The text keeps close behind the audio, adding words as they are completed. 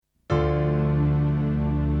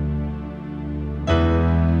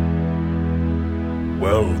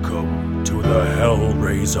Welcome to the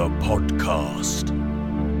Hellraiser podcast.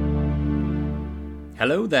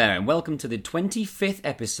 Hello there, and welcome to the 25th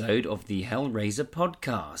episode of the Hellraiser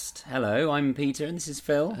podcast. Hello, I'm Peter, and this is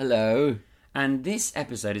Phil. Hello. And this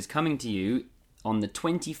episode is coming to you on the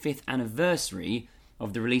 25th anniversary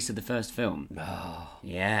of the release of the first film. Oh.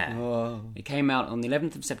 Yeah. Oh. It came out on the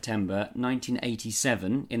 11th of September,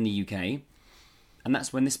 1987, in the UK. And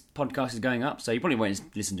that's when this podcast is going up, so you probably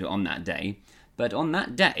won't listen to it on that day. But on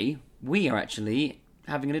that day, we are actually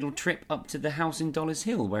having a little trip up to the house in Dollars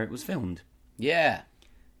Hill where it was filmed. Yeah.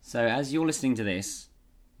 So as you're listening to this,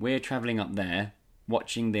 we're travelling up there,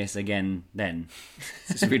 watching this again then.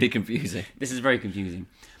 It's really confusing. This is very confusing.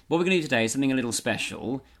 What we're going to do today is something a little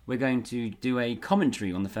special. We're going to do a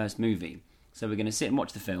commentary on the first movie. So we're going to sit and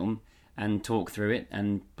watch the film and talk through it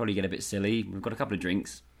and probably get a bit silly. We've got a couple of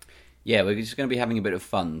drinks. Yeah, we're just going to be having a bit of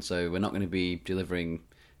fun, so we're not going to be delivering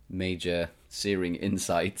major searing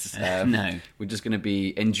insights. No. We're just going to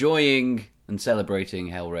be enjoying and celebrating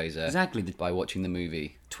Hellraiser. Exactly. By watching the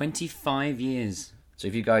movie. 25 years. So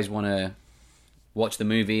if you guys want to watch the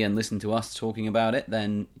movie and listen to us talking about it,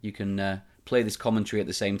 then you can play this commentary at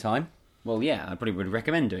the same time. Well, yeah, I probably would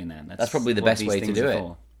recommend doing that. That's probably the what best these way to things do are it,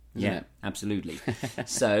 for. isn't Yeah, it? absolutely.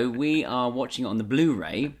 So we are watching it on the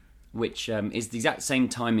Blu-ray, which is the exact same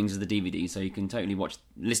timings as the DVD, so you can totally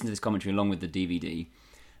listen to this commentary along with the DVD.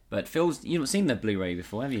 But Phil's, you've not seen the Blu-ray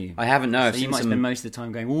before, have you? I haven't, no. So I've you seen might spend most of the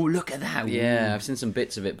time going, "Oh, look at that!" Yeah, Ooh. I've seen some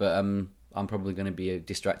bits of it, but I'm probably going to be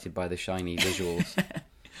distracted by the shiny visuals.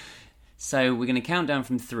 So we're going to count down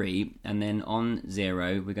from 3, and then on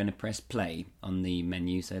 0, we're going to press play on the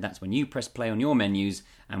menu. So that's when you press play on your menus,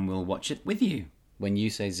 and we'll watch it with you. When you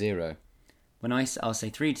say 0. When I'll say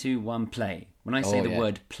 3, 2, 1, play. When I say the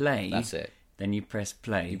word play, that's it. Then you press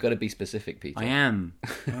play. You've got to be specific, Peter. I am.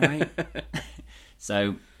 All right.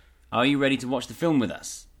 So, are you ready to watch the film with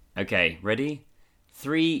us? Okay, ready?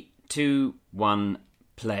 3, 2, 1,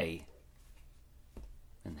 play.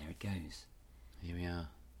 And there it goes. Here we are.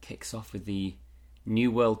 Kicks off with the New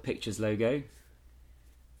World Pictures logo.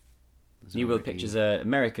 New World Pictures are an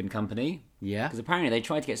American company. Yeah. Because apparently they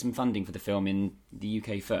tried to get some funding for the film in the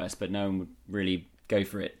UK first, but no one would really go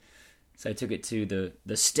for it. So they took it to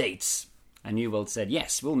the States. And New World said,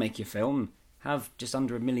 yes, we'll make your film. Have just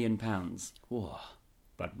under £1 million. Whoa.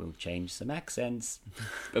 But we'll change some accents.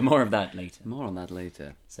 But more of that later. More on that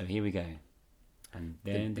later. So here we go. And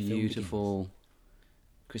then the beautiful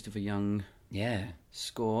Christopher Young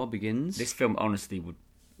score begins. This film honestly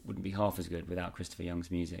wouldn't be half as good without Christopher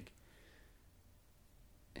Young's music.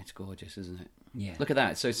 It's gorgeous, isn't it? Yeah. Look at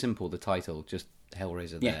that. It's so simple, the title. Just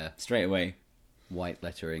Hellraiser there. Straight away. White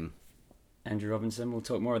lettering. Andrew Robinson. We'll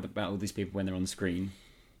talk more about all these people when they're on screen.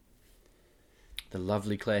 The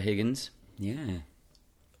lovely Claire Higgins. Yeah.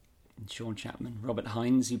 And Sean Chapman. Robert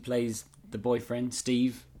Hines, who plays the boyfriend,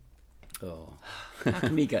 Steve. Oh. How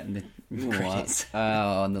can we get in the credits?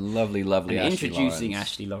 Oh, and the lovely, lovely and Ashley introducing Lawrence.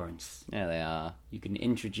 Ashley Lawrence. Yeah, they are. You can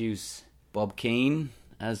introduce... Bob Keane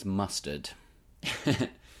as Mustard.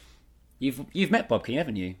 You've met Bob Keane,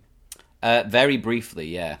 haven't you? Very briefly,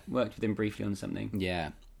 yeah. Worked with him briefly on something.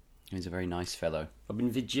 Yeah. He's a very nice fellow. Robin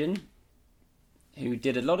Vidgeon, who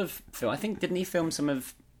did a lot of film. I think, didn't he film some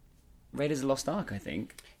of Raiders of the Lost Ark, I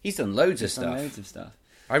think? He's done loads of He's done stuff. loads of stuff.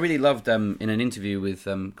 I really loved in an interview with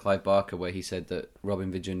Clive Barker where he said that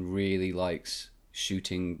Robin Vidgeon really likes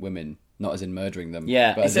shooting women, not as in murdering them.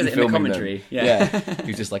 Yeah, but he as says in it in the filming them. commentary. Yeah.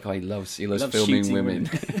 He's just like, oh, he loves filming shooting women.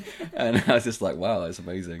 And I was just like, wow, that's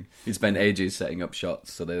amazing. He spent ages setting up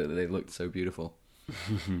shots so they looked so beautiful.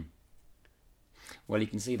 Well, you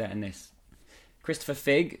can see that in this. Christopher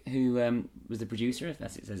Figg, who was the producer,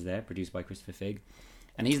 as it says there, produced by Christopher Figg.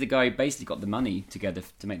 And he's the guy who basically got the money together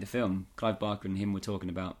to make the film. Clive Barker and him were talking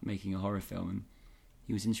about making a horror film, and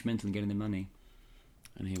he was instrumental in getting the money.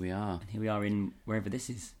 And here we are. And here we are in wherever this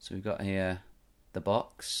is. So we've got here the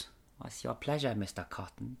box. What's your pleasure, Mr.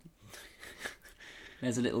 Cotton?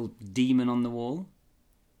 There's a little demon on the wall.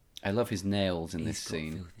 I love his nails in this He's got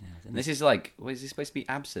scene. filthy nails. And this is like, what is this supposed to be,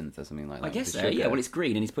 absinthe or something like that? I guess with so, the yeah. sugar? Well, it's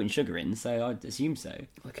green and he's putting sugar in, so I'd assume so.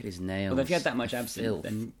 Look at his nails. Although if you had that much absinthe, Filth.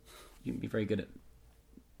 then you wouldn't be very good at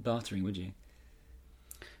bartering, would you?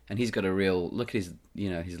 And he's got a real, look at his,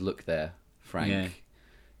 his look there, Frank. Yeah.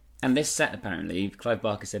 And this set, apparently, Clive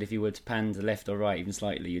Barker said if you were to pan to the left or right even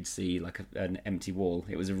slightly, you'd see like an empty wall.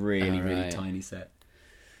 It was a really, really tiny set.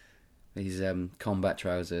 His combat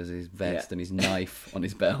trousers, his vest, and his knife on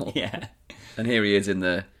his belt. Yeah. And here he is in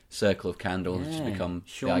the circle of candles, which has Yeah. become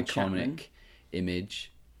Sean the iconic Chapman.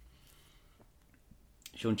 image.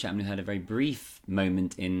 Sean Chapman, who had a very brief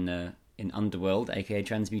moment in Underworld, aka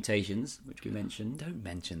Transmutations, which we mentioned. Don't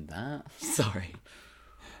mention that. Sorry.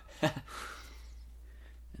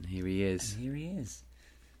 And here he is. And here he is.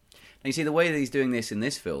 Now, you see, the way that he's doing this in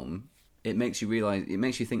this film, it makes you realise, it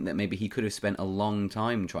makes you think that maybe he could have spent a long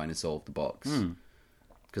time trying to solve the box.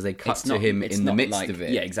 Because they cut to him in the midst of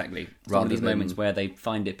it. Yeah, exactly. It's one of these moments where they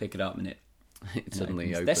find it, pick it up, and it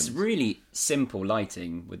suddenly opens. There's really simple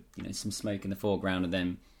lighting with some smoke in the foreground and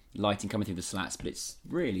then lighting coming through the slats, but it's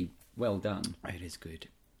really well done. It is good.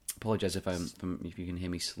 Apologise if you can hear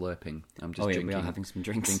me slurping. I'm just we are having some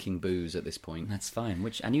drinks. Drinking booze at this point. That's fine.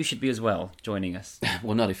 And you should be as well, joining us.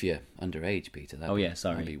 Well, not if you're underage, Peter.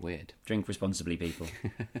 Sorry. That'd be weird. Drink responsibly, people.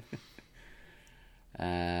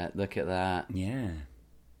 Look at that. Yeah.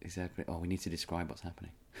 Exactly. Oh, we need to describe what's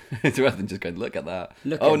happening. Rather than just going, look at that.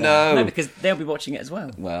 No! No, because they'll be watching it as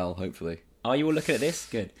well. Well, hopefully. Are you all looking at this?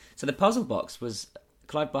 Good. So the puzzle box was...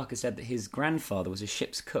 Clive Barker said that his grandfather was a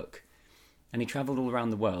ship's cook, and he travelled all around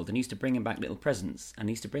the world and used to bring him back little presents, and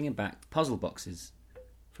he used to bring him back puzzle boxes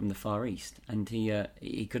from the Far East, and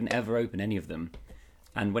he couldn't ever open any of them.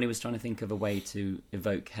 And when he was trying to think of a way to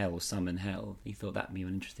evoke hell, summon hell, he thought that'd be an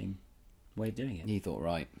interesting way of doing it. He thought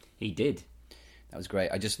right. He did. That was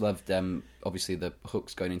great. I just loved, obviously, the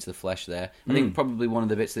hooks going into the flesh there. I think probably one of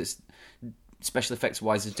the bits that's special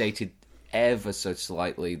effects-wise is dated ever so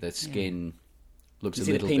slightly. The skin looks a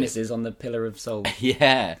little bit... You see the penises on the Pillar of Soul?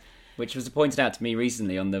 Yeah. Which was pointed out to me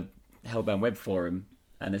recently on the Hellbound web forum.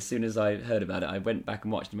 And as soon as I heard about it, I went back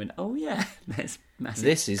and watched and went, oh yeah, there's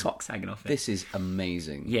massive cocks hanging off it. This is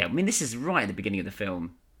amazing. Yeah, I mean, this is right at the beginning of the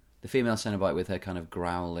film. The female Cenobite with her kind of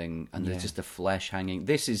growling, and there's just the flesh hanging.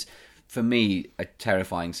 This is, for me, a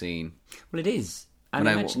terrifying scene. Well, it is. And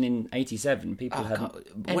I imagine in 87, people hadn't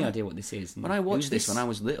any idea what this is. When I watched this when I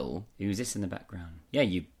was little... Who's this in the background? Yeah,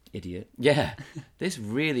 you idiot. Yeah. This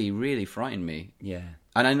really, really frightened me. Yeah.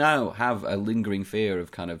 And I now have a lingering fear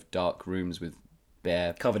of kind of dark rooms with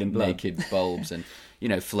bare... covered in blood. Naked bulbs and,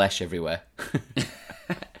 flesh everywhere.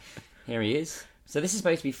 Here he is. So this is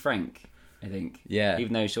supposed to be Frank, I think. Yeah.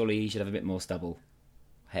 Even though surely he should have a bit more stubble.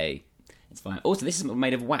 Hey. It's fine. Also, this is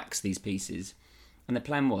made of wax, these pieces. And the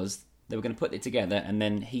plan was they were going to put it together and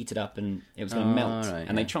then heat it up and it was going to melt. Right,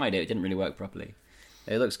 and they tried it. It didn't really work properly.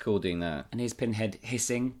 It looks cool doing that. And here's Pinhead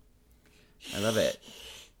hissing. I love it.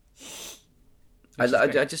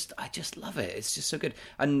 I just love it. It's just so good.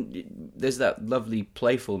 And there's that lovely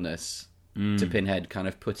playfulness to Pinhead kind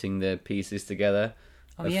of putting the pieces together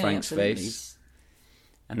of Frank's face.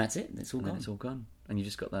 And that's it. It's all gone. It's all gone. And you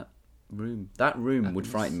just got that room. That room would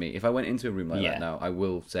frighten me. If I went into a room like that now, I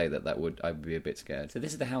will say I'd be a bit scared. So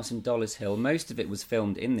this is the house in Dollars Hill. Most of it was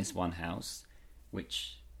filmed in this one house,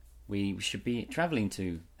 which we should be travelling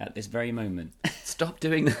to at this very moment. Stop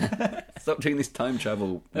doing that. Stop doing this time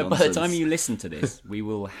travel nonsense. By the time you listen to this, we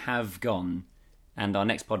will have gone, and our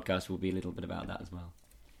next podcast will be a little bit about that as well.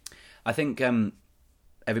 I think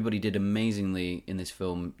everybody did amazingly in this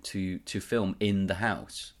film to film in the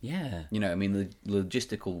house. Yeah. The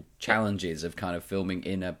logistical challenges of kind of filming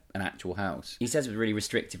in an actual house. He says it was really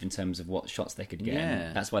restrictive in terms of what shots they could get.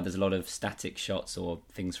 Yeah. That's why there's a lot of static shots or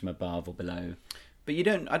things from above or below. But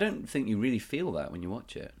I don't think you really feel that when you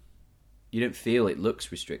watch it. You don't feel it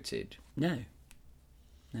looks restricted. No.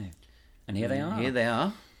 And here they are. Here they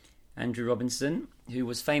are. Andrew Robinson, who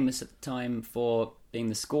was famous at the time for being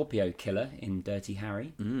the Scorpio killer in Dirty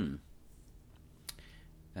Harry. And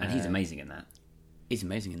he's amazing in that. He's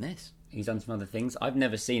amazing in this. He's done some other things. I've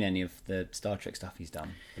never seen any of the Star Trek stuff he's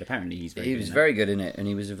done, but apparently he's very good. He was very good in it, and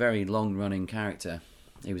he was a very long-running character.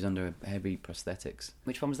 He was under heavy prosthetics.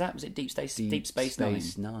 Which one was that? Was it Deep Space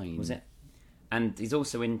Nine? Was it? And he's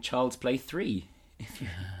also in Child's Play 3.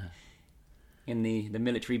 In the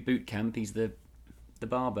military boot camp, he's the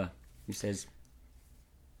barber who says,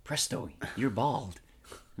 "Presto, you're bald."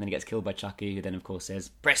 And then he gets killed by Chucky, who then, of course, says,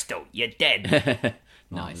 "Presto, you're dead."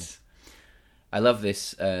 Nice. I love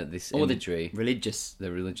this imagery.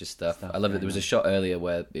 The religious stuff. I love it. There was a shot earlier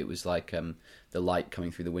where it was like the light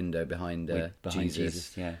coming through the window behind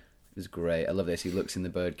Jesus. Yeah. It was great. I love this. He looks in the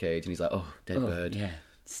birdcage and he's like, "Oh, dead bird." Yeah,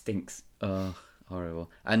 stinks. Oh, horrible.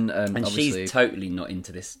 And she's totally not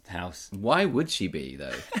into this house. Why would she be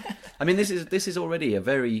though? I mean, this is already a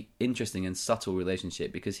very interesting and subtle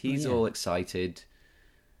relationship because he's all excited,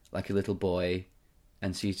 like a little boy,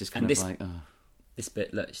 and she's just kind of like, "Oh." This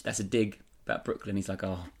bit, look, that's a dig about Brooklyn. He's like,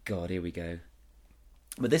 "Oh God, here we go."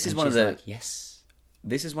 But this is one of the like, yes.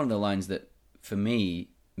 This is one of the lines that, for me,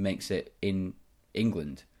 makes it in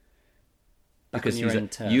England. Because you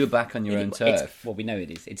were back on your own turf. Well, we know it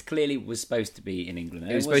is. It clearly was supposed to be in England.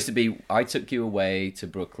 It was supposed to be, I took you away to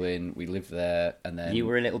Brooklyn, we lived there, and then... You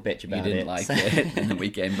were a little bitch about it. You didn't like it, and then we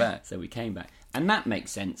came back. So we came back. And that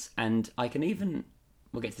makes sense. And I can even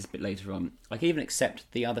we'll get to this a bit later on. I can even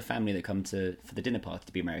accept the other family that come for the dinner party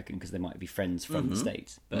to be American because they might be friends from the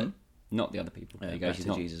States, but not the other people. There you go. Back She's to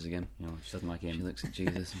not Jesus again. No, she doesn't like him. She looks at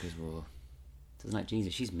Jesus and goes, "Whoa." Doesn't like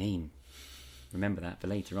Jesus. She's mean. Remember that for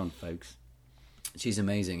later on, folks. She's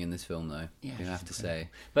amazing in this film, though. Yeah, you have to say.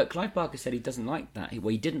 But Clive Barker said he doesn't like that. Well,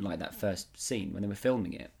 he didn't like that first scene when they were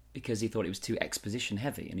filming it because he thought it was too exposition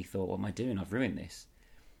heavy, and he thought, "What am I doing? I've ruined this."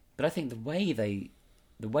 But I think the way they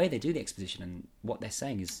do the exposition and what they're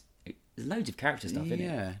saying is there's loads of character stuff in it.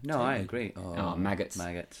 Yeah, no, I agree. Oh, maggots,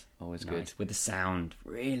 always nice. Good with the sound,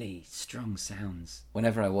 really strong sounds.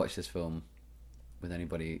 Whenever I watch this film with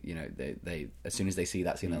anybody, you know, they as soon as they see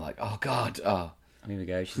that scene, they're like, "Oh God, oh." Here we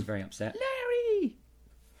go. She's very upset. Larry!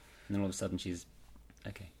 And then all of a sudden she's...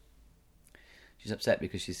 Okay. She's upset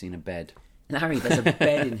because she's seen a bed. Larry, there's a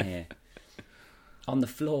bed in here. On the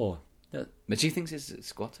floor. But she thinks it's a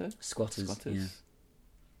squatter? Squatters. Yeah.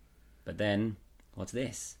 But then, what's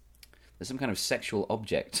this? There's some kind of sexual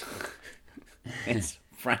object. It's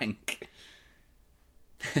Frank.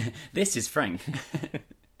 This is Frank.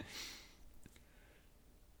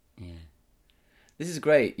 Yeah. This is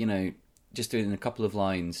great, you know, just doing a couple of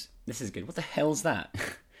lines. This is good. What the hell's that?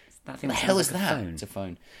 That thing What the hell is like that? phone. It's a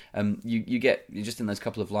phone. You're just in those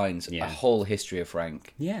couple of lines, a whole history of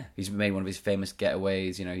Frank. Yeah. He's made one of his famous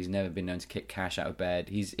getaways. You know, he's never been known to kick cash out of bed.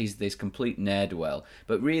 He's this complete ne'er-do-well.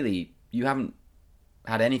 But really, you haven't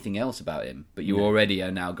had anything else about him. But you already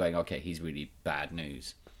are now going, okay, he's really bad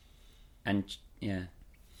news. And,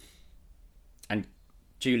 And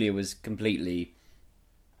Julia was completely,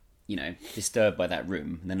 disturbed by that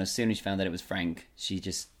room. And then as soon as she found that it was Frank, she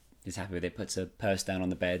just is happy with it, puts her purse down on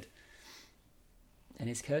the bed. And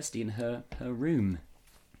it's Kirsty in her room,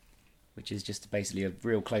 which is just basically a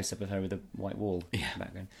real close-up of her with a white wall in the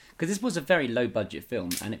background. Because this was a very low-budget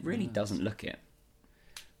film, and it really doesn't look it.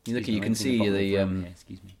 You can see the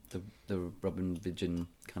excuse me. the Robin Vigeon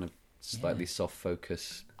kind of slightly soft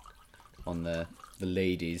focus on the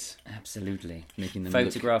ladies. Absolutely. Making them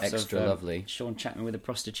photographs look extra of lovely. Sean Chapman with a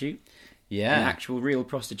prostitute. Yeah. An actual real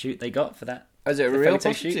prostitute they got for that. Oh, is it a real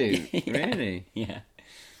prostitute? Yeah. Really? Yeah.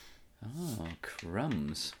 Oh,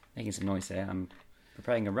 crumbs. Making some noise here. I'm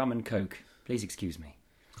preparing a rum and coke. Please excuse me.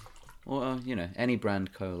 Or, any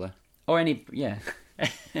brand cola. Or any... Yeah.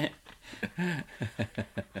 And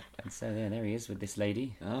so there he is with this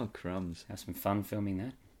lady. Oh, crumbs. Have some fun filming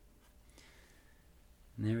that.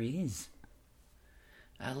 And there he is.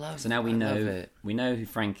 I love it. So now we know who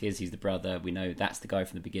Frank is. He's the brother. We know that's the guy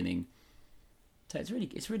from the beginning. So it's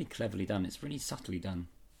really cleverly done. It's really subtly done.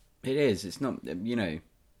 It is. It's not,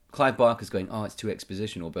 Clive Barker's going, oh, it's too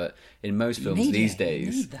expositional, but in most films these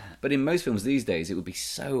days... But in most films these days, it would be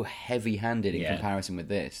so heavy-handed in comparison with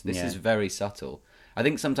this. This is very subtle. I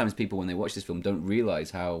think sometimes people, when they watch this film, don't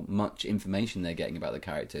realise how much information they're getting about the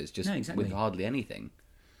characters, with hardly anything.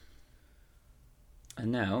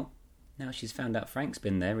 And now she's found out Frank's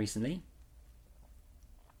been there recently.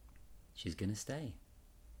 She's going to stay.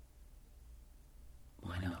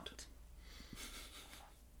 Why not?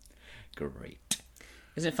 Great.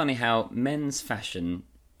 Isn't it funny how men's fashion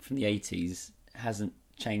from the 80s hasn't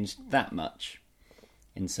changed that much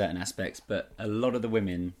in certain aspects, but a lot of the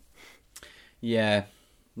women... Yeah.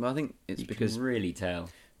 Well, I think it's because... You can really tell.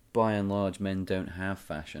 By and large, men don't have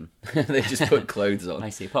fashion. They just put clothes on. I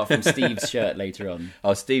see, apart from Steve's shirt later on.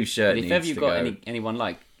 Oh, Steve's shirt needs to go. If ever you've got anyone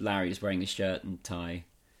like Larry just wearing a shirt and tie...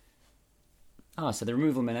 so the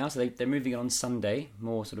removal men now, so they're moving it on Sunday,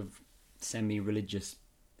 more sort of semi-religious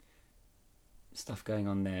stuff going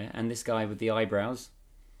on there. And this guy with the eyebrows.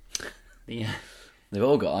 They've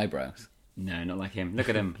all got eyebrows. No, not like him. Look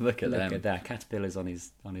at him. Look at them. Look at that. Caterpillars on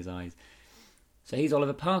his eyes. So he's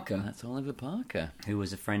Oliver Parker. That's Oliver Parker. Who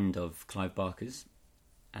was a friend of Clive Barker's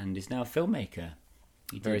and is now a filmmaker.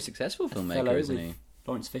 Very successful filmmaker, isn't he?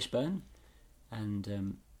 Lawrence Fishburne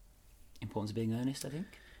and Importance of Being Earnest, I think.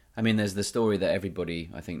 I mean, there's the story that everybody,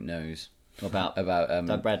 I think, knows about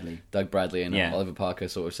Doug Bradley. Doug Bradley and Oliver Parker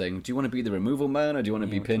sort of saying, do you want to be the removal man or do you want to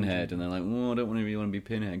be Pinhead? And they're like, I don't really want to be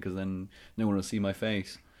Pinhead because then no one will see my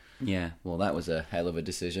face. Yeah. Well, that was a hell of a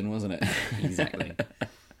decision, wasn't it? Exactly.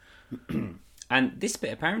 And this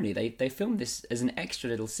bit, apparently, they filmed this as an extra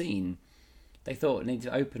little scene. They thought it needed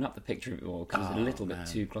to open up the picture a bit more because it's a little bit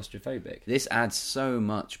too claustrophobic. This adds so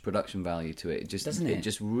much production value to it. Doesn't it?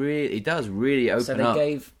 It does really open up.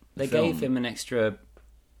 So they gave him an extra,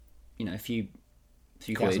 a few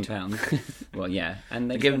 £1,000. Well, yeah, and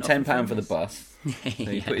they gave him £10 for the bus. So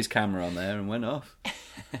he put his camera on there and went off.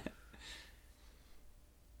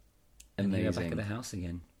 And they go back at the house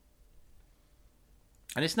again.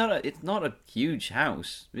 And it's not a huge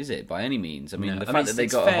house, is it? By any means. I mean, No. the fact that they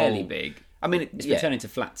it's got fairly a whole big. I mean, It's yeah. returning to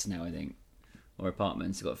flats now, I think, or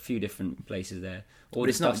apartments. It's got a few different places there. Or But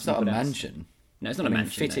it's not a mansion. No, it's not a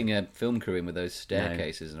mansion. Fitting a film crew in with those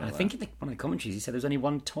staircases and all I that. think in one of the commentaries he said there was only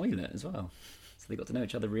one toilet as well, so they got to know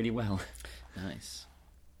each other really well. Nice.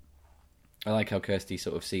 I like how Kirsty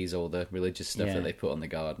sort of sees all the religious stuff Yeah. that they put on the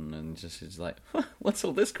garden and just is like, what's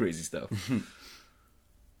all this crazy stuff? And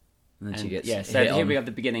then she gets so hit here on. we have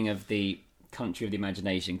the beginning of the country of the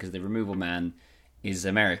imagination because the removal man is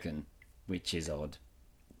American, which is odd.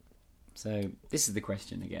 So this is the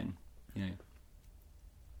question again, you know.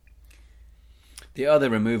 The other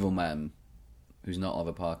removal man, who's not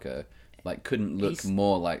Oliver Parker, like couldn't look He's-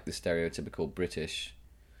 more like the stereotypical British.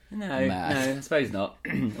 No, Man. I suppose not.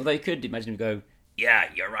 Although you could imagine him go, Yeah,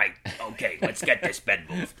 you're right. Okay, let's get this bed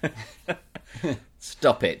moved.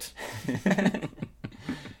 Stop it!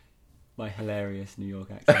 my hilarious New York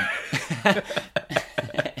accent.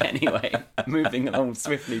 Anyway, moving along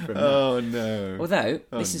swiftly from that. no! Although,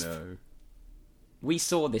 Oh this is no! we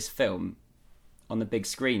saw this film on the big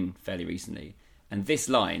screen fairly recently, and this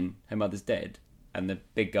line, "Her mother's dead," and the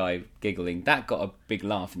big guy giggling, that got a big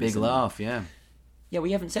laugh. In the Big cinema. laugh, yeah. Yeah,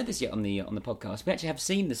 we haven't said this yet on the podcast. We actually have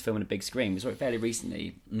seen this film on a big screen. We saw it fairly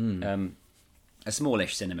recently. A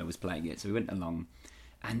smallish cinema was playing it, so we went along,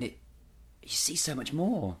 and you see so much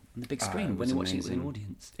more on the big screen it when was you're watching it with amazing. an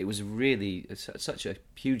audience. It was really such a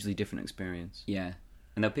hugely different experience. Yeah,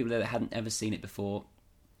 and there were people there that hadn't ever seen it before,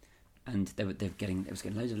 and they were getting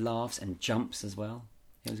loads of laughs and jumps as well.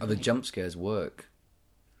 It was The great. jump scares work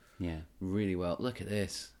Yeah. really well. Look at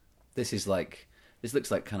this. This looks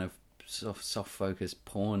like kind of soft focus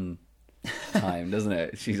porn time, doesn't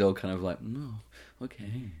it? She's all kind of like, no,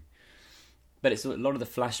 okay. But it's a lot of the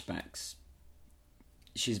flashbacks.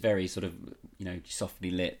 She's very sort of,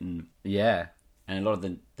 softly lit, and Yeah. a lot of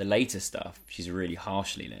the later stuff, she's really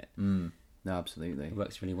harshly lit. No, absolutely. It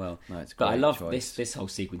works really well. No, it's a but I great love choice. this whole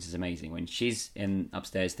sequence is amazing. When she's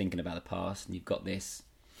upstairs thinking about the past, and you've got this,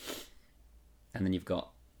 and then you've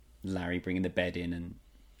got Larry bringing the bed in, and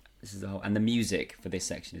this is and the music for this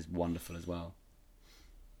section is wonderful as well.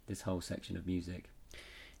 This whole section of music.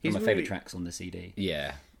 He's One of my favourite really- tracks on the CD.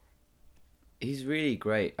 Yeah. He's really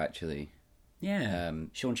great, actually. Yeah,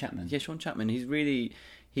 Sean Chapman. Yeah, Sean Chapman. He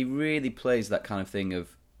really plays that kind of thing of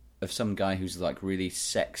some guy who's like really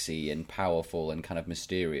sexy and powerful and kind of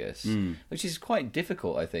mysterious, which is quite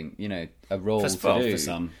difficult, I think. A role to do. For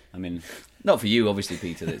some. I mean, Not for you, obviously,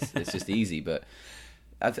 Peter. It's just easy, but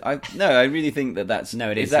I really think that's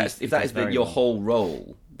No, it is. If He that does is very your well. whole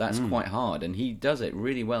role, that's quite hard, and he does it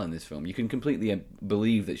really well in this film. You can completely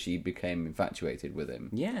believe that she became infatuated with him.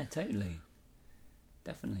 yeah, totally.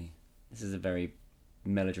 Definitely. This is a very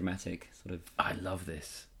melodramatic sort of... I love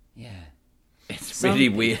this. Yeah. It's Some really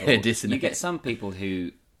people- weird, isn't you it? get some people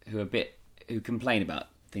who complain about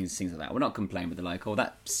things like that. Well, not complain, but they're like, "Oh,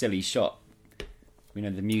 that silly shot." The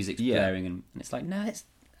music's Yeah. blaring, and it's like, no,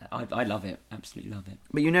 I love it. Absolutely love it.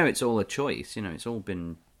 But it's all a choice. It's all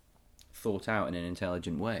been thought out in an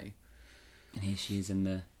intelligent way. And here she is in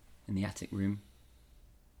the attic room.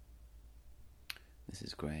 This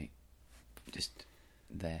is great. Just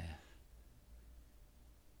there.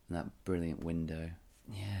 And that brilliant window.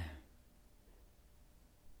 Yeah.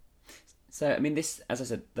 So, I mean, this, as I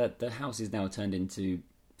said, the house is now turned into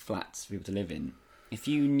flats for people to live in. If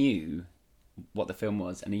you knew what the film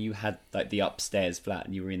was, and you had like the upstairs flat,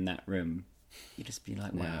 and you were in that room, you'd just be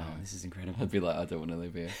like, "Wow, No. this is incredible." I'd be like, I don't want to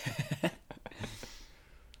live here.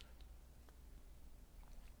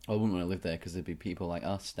 I wouldn't want to live there because there'd be people like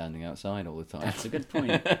us standing outside all the time. That's a good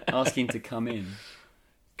point. Asking to come in.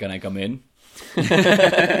 Can I come in?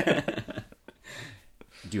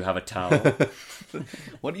 Do you have a towel?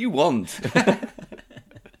 What do you want?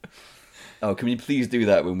 Oh, can you please do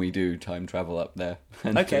that when we do time travel up there?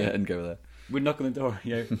 And, Okay. And go there. We'd knock on the door.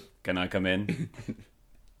 Can I come in?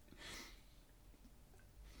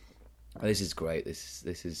 Oh, this is great. This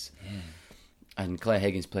is... And Claire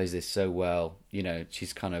Higgins plays this so well.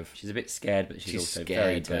 She's kind of... She's a bit scared, but she's also scared,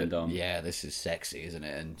 very but, turned on. Yeah, this is sexy, isn't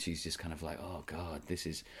it? And she's just kind of like, oh, God, this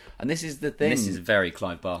is... And this is the thing. And this is very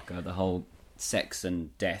Clive Barker, the whole sex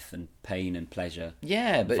and death and pain and pleasure.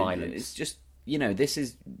 Yeah, but violence. it's just, this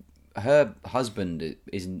is... Her husband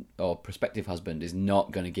or prospective husband is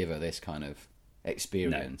not going to give her this kind of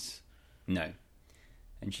experience. No.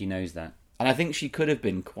 And she knows that. And I think she could have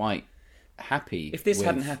been quite happy. If this with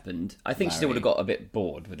hadn't happened, I think she still would have got a bit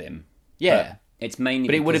bored with him. Yeah. But it's mainly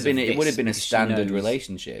But it would have because been of it would have this, been a because she standard knows-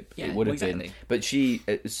 relationship. Yeah, It would have been. exactly. But she,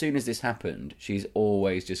 as soon as this happened, she's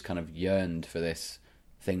always just kind of yearned for this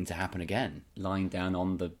thing to happen again. Lying down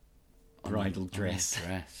on the bridal dress.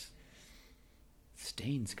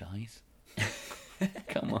 Stains, guys.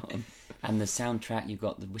 Come on. And the soundtrack, you've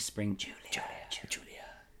got the whispering Julia.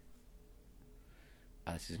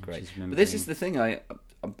 Oh, this is great. She's But this is the thing.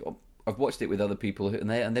 I've watched it with other people,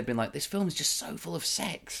 and they've been like, "This film is just so full of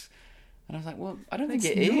sex." And I was like, "Well, I don't think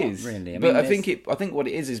it is really." But I think what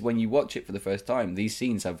it is when you watch it for the first time, these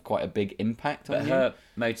scenes have quite a big impact on But you. her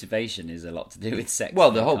motivation is a lot to do with sex.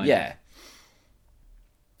 Well, the whole kind of.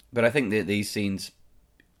 But I think that these scenes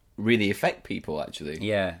really affect people. Actually,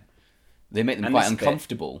 Yeah. they make them And quite this bit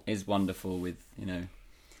uncomfortable. is wonderful with,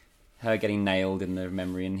 her getting nailed in the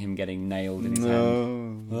memory and him getting nailed in his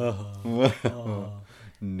hand.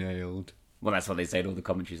 Nailed. Well, that's what they say in all the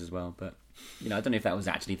commentaries as well. But, I don't know if that was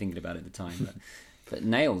actually thinking about it at the time. But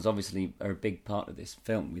nails, obviously, are a big part of this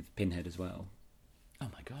film with Pinhead as well. Oh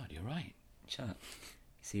my God, you're right. Shut up.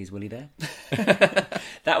 See his willy there?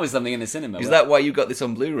 That was something in the cinema. Is that why you got this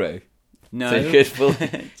on Blu-ray? No. So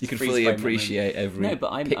you could fully appreciate every. No,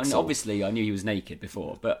 but pixel. obviously I knew he was naked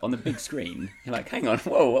before. But on the big screen, you're like, hang on,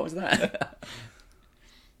 whoa, what was that?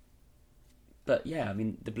 But yeah, I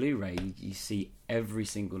mean, the Blu-ray, you see every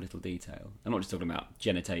single little detail. I'm not just talking about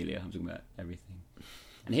genitalia. I'm talking about everything.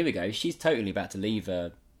 And here we go. She's totally about to leave.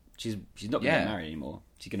 She's not going to get married anymore.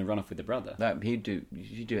 She's going to run off with the brother. You'd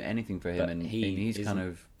do anything for him, But and he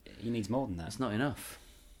needs more than that. That's not enough.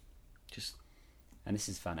 And this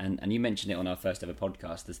is fun. And you mentioned it on our first ever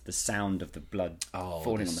podcast. The sound of the blood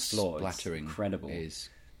falling on the floor, splattering, incredible, is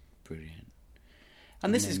brilliant.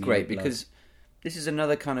 And this is great because this is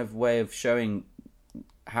another kind of way of showing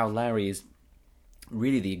how Larry is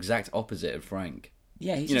really the exact opposite of Frank.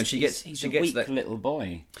 Yeah, he's a weak little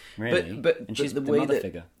boy, really. But she's the the way mother that,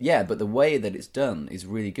 figure. Yeah, but the way that it's done is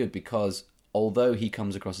really good because although he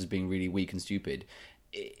comes across as being really weak and stupid,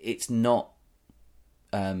 it's not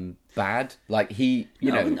bad. Like I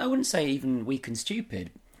wouldn't say even weak and stupid.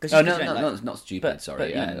 No, not stupid.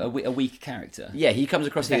 Sorry, but, a weak character. Yeah, he comes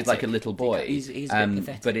across as like a little boy. He's a bit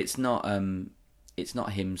pathetic. But it's not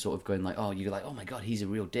him sort of going like, oh, you're like, oh my God, he's a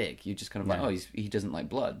real dick. You're just kind of like, oh, he doesn't like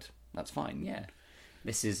blood. That's fine. Yeah,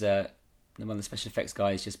 this is one of the special effects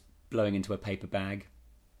guys just blowing into a paper bag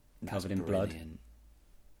covered in blood.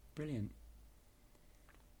 Brilliant.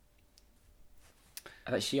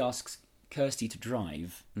 She asks Kirsty to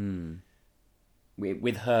drive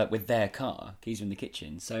with their car. Keys are in the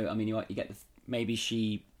kitchen. So I mean, you get maybe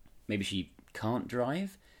she can't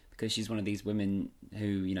drive because she's one of these women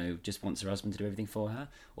who just wants her husband to do everything for her,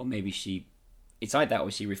 or maybe it's either that or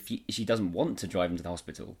she doesn't want to drive him to the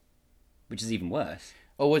hospital, which is even worse.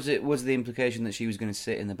 Or was the implication that she was going to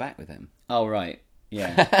sit in the back with him? Oh right,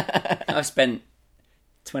 yeah. I've spent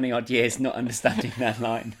 20 odd years not understanding that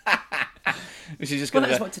line. She's just Well,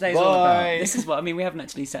 that's what today's all about. This is what we haven't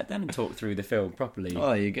actually sat down and talked through the film properly.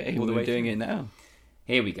 Oh, you go. We're doing it now.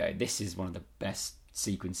 Here we go. This is one of the best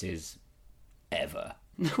sequences ever.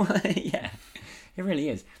 Yeah, it really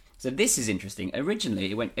is. So this is interesting.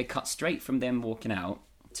 Originally, it cut straight from them walking out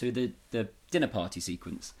to the dinner party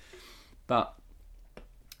sequence, but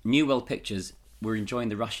New World Pictures were enjoying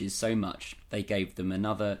the rushes so much they gave them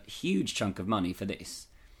another huge chunk of money for this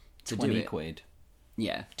to 20 do it. quid.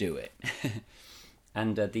 Yeah, Do it.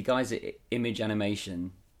 and the guys at Image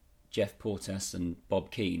Animation, Jeff Portas and Bob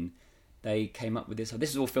Keane, they came up with this.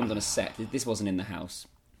 This was all filmed on a set. This wasn't in the house.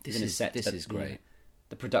 This in a set is at great.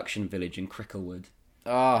 The production village in Cricklewood.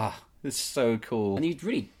 Ah, it's so cool. And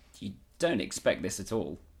you don't expect this at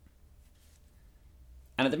all.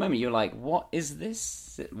 And at the moment you're like, what is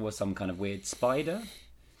this? It was some kind of weird spider?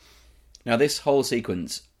 Now this whole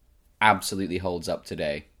sequence absolutely holds up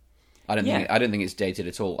today. I don't think it's dated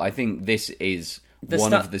at all. I think this is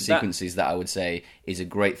one of the sequences that I would say is a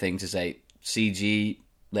great thing to say. CG,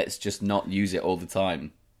 let's just not use it all the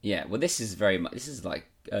time. Yeah, well, this is like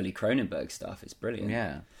early Cronenberg stuff. It's brilliant.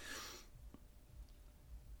 Yeah.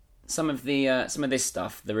 Some of this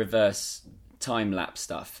stuff, the reverse time lapse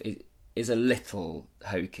stuff, is a little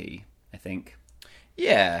hokey, I think.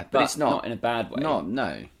 Yeah, but it's not in a bad way.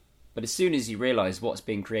 No. But as soon as you realise what's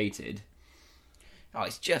being created, oh,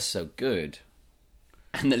 it's just so good.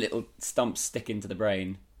 And the little stumps stick into the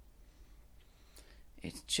brain.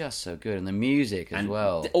 It's just so good, and the music as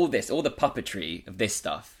well. All the puppetry of this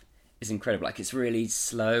stuff is incredible. Like, it's really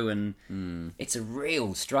slow, and it's a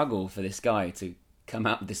real struggle for this guy to come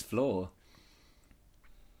out of this floor.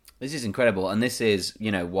 This is incredible, and this is,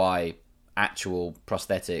 why actual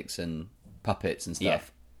prosthetics and puppets and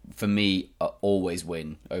stuff, for me, always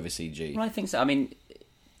win over CG. Well, I think so. I mean,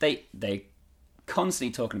 they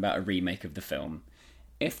constantly talking about a remake of the film.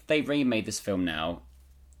 If they remade this film now,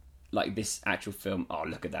 like this actual film, oh,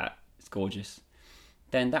 look at that, it's gorgeous.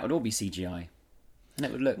 then that would all be CGI. And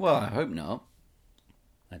it would look... Well, I hope not.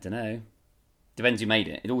 I don't know. Depends who made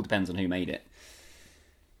it. It all depends on who made it.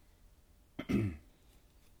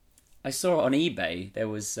 I saw on eBay, there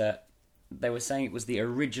was... they were saying it was the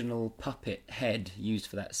original puppet head used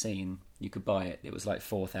for that scene. You could buy it. It was like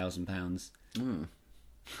 £4,000.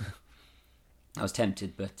 I was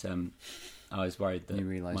tempted, but I was worried that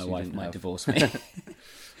my wife might divorce me.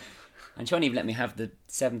 And she won't even let me have the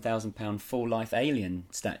 £7,000 full-life alien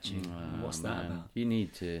statue. What's that about? You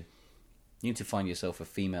need to find yourself a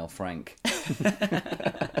female Frank.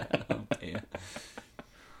 Oh, dear.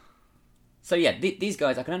 So yeah, these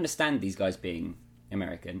guys, I can understand these guys being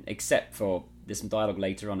American, except for there's some dialogue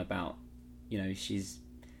later on about,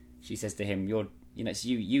 she says to him, it's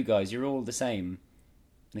you guys, you're all the same.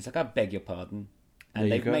 And it's like, I beg your pardon.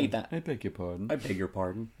 And they've made that... I beg your pardon. I beg your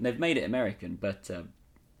pardon. And they've made it American, but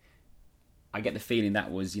I get the feeling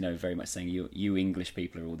that was, very much saying you English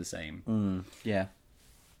people are all the same. Yeah.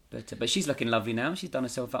 But she's looking lovely now. She's done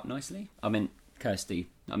herself up nicely.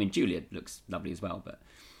 Julia looks lovely as well, but...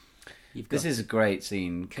 This is a great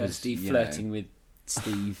scene. Kirsty flirting with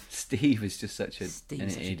Steve. Steve is just such an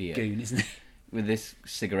idiot. A goon, isn't he? With this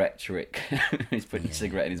cigarette trick. He's putting a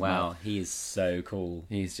cigarette in his mouth. Wow, he is so cool.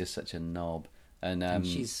 He's just such a knob. And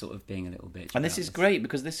she's sort of being a little bitch. And this is great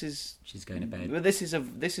because she's going to bed. Well, this is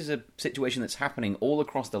a situation that's happening all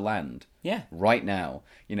across the land. Yeah. Right now,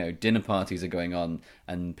 dinner parties are going on,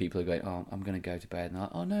 and people are going, "Oh, I'm going to go to bed." And they're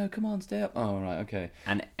like, "Oh no, come on, stay up." Oh, right, okay.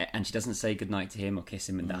 And she doesn't say goodnight to him or kiss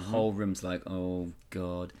him, and that whole room's like, "Oh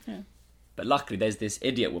God." Yeah. But luckily, there's this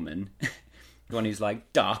idiot woman, the one who's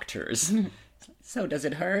like, "Doctors." So does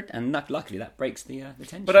it hurt? And luckily, that breaks the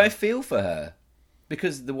tension. But I feel for her.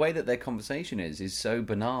 Because the way that their conversation is so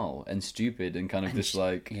banal and stupid and kind of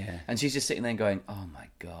and she's just sitting there going, "Oh my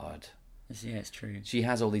God." Yeah, it's true. She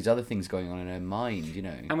has all these other things going on in her mind,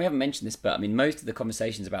 And we haven't mentioned this, but most of the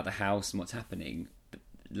conversations about the house and what's happening,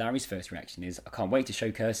 Larry's first reaction is, "I can't wait to show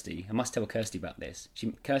Kirsty. I must tell Kirsty about this.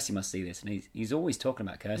 Kirsty must see this." And he's always talking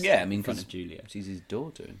about Kirsty in front of Julia. She's his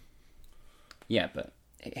daughter. Yeah, but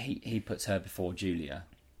he puts her before Julia.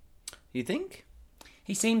 You think?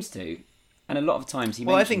 He seems to. And a lot of times he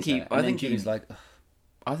I think Julia's like... Ugh.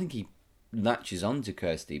 I think he latches on to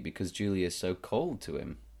Kirsty because Julia's so cold to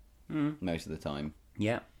him most of the time.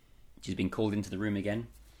 Yeah. She's been called into the room again.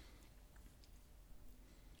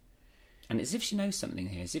 And as if she knows something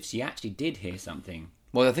here, as if she actually did hear something.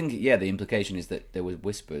 Well, I think, the implication is that there were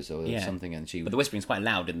whispers or something, and she... But the whispering's quite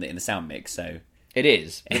loud in the sound mix, so... It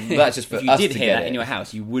is. That's just for us to get it. If you did hear that in your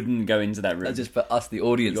house, you wouldn't go into that room. That's just for us, the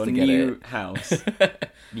audience, to get it. Your new house.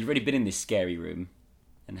 You've already been in this scary room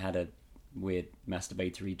and had a weird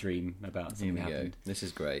masturbatory dream about something that happened. This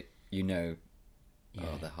is great. The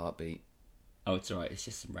heartbeat. Oh, it's alright. It's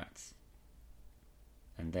just some rats.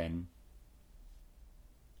 And then...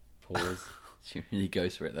 Pause. She really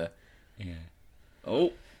goes for it there. Yeah.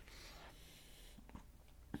 Oh!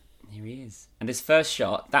 Here he is. And this first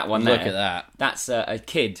shot, that one there... Look at that. That's a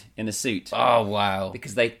kid in a suit. Oh, wow.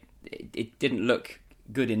 Because it didn't look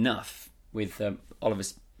good enough with Oliver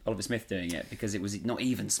Smith doing it, because it was not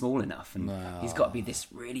even small enough. And he's got to be this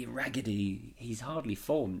really raggedy... He's hardly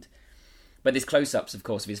formed. But there's close-ups, of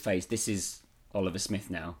course, of his face. This is Oliver Smith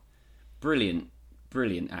now. Brilliant,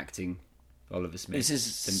 brilliant acting, Oliver Smith. This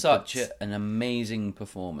is such an amazing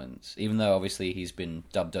performance, even though, obviously, he's been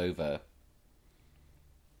dubbed over...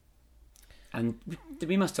 And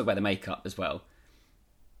we must talk about the makeup as well.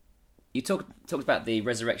 You talked about the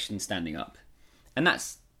resurrection standing up, and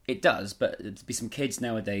it does. But there'd be some kids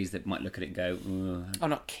nowadays that might look at it and go, "Ugh." "Oh,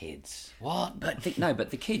 not kids. What?" But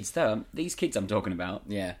the kids, though, these kids I'm talking about,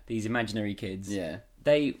 these imaginary kids,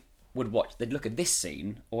 they would watch. They'd look at this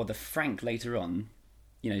scene or the Frank later on,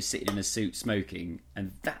 sitting in a suit smoking,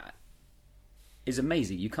 and that is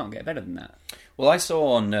amazing. You can't get better than that. Well, I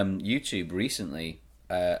saw on YouTube recently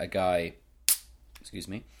a guy. Excuse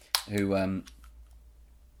me, who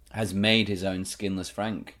has made his own skinless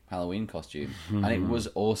Frank Halloween costume, and it was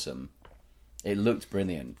awesome. It looked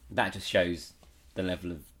brilliant. That just shows the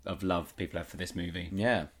level of love people have for this movie.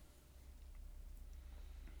 Yeah.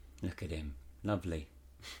 Look at him. Lovely.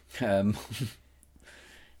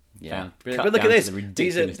 Yeah. But look at this.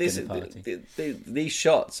 These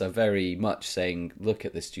shots are very much saying, look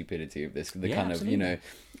at the stupidity of this. Absolutely.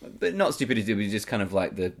 But not stupidity, but just kind of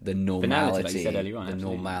like the normality. Banality, like you said earlier on. The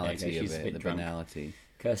absolutely. normality of it, the banality.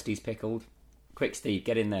 Kirsty's pickled. Quick, Steve,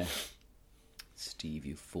 get in there. Steve,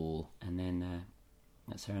 you fool. And then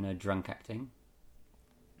that's her and her drunk acting.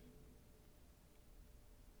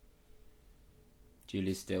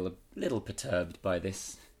 Julie's still a little perturbed by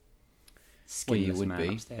this skinless man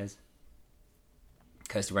upstairs.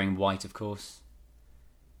 Kirsty wearing white, of course.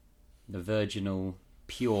 The virginal,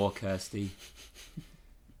 pure Kirsty.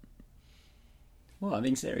 What? I'm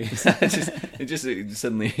being serious. it just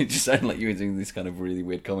sounded like you were doing this kind of really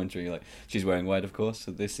weird commentary. Like, she's wearing white, of course,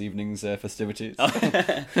 at this evening's festivities.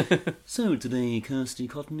 So today, Kirsty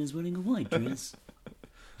Cotton is wearing a white dress.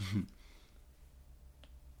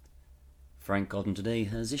 Frank Cotton today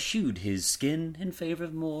has eschewed his skin in favour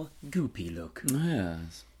of a more goopy look.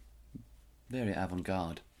 Yes. Very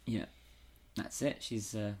avant-garde. Yeah. That's it.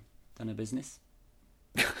 She's done her business.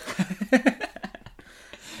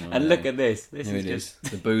 And look at this. This Here is it just...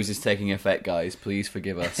 is. The booze is taking effect, guys. Please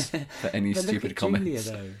forgive us for any But stupid look at comments.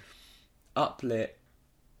 Julia, though. Uplit.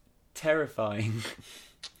 Terrifying.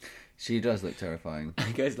 She does look terrifying.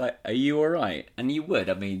 He goes like, "Are you alright?" And you would.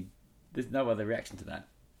 I mean, there's no other reaction to that.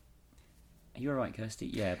 Are you alright, Kirsty?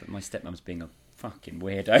 Yeah, but my stepmom's being a fucking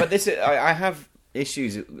weirdo. But this, I have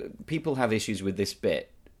issues. People have issues with this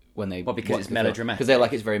bit when they... Well, because it's melodramatic. Because they're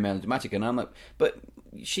like, it's very melodramatic. And I'm like, but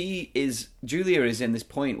Julia is in this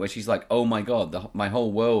point where she's like, oh my God, my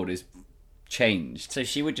whole world is changed. So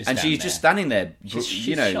she would just and stand she's there. just standing there, She's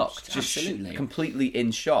shocked, just absolutely. completely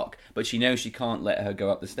in shock. But she knows she can't let her go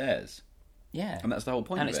up the stairs. Yeah. And that's the whole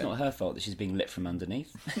point And of it's it. not her fault that she's being lit from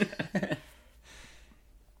underneath.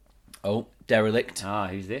 Oh, derelict. Ah,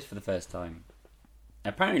 who's this for the first time?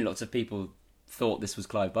 Apparently lots of people thought this was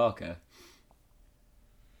Clive Barker.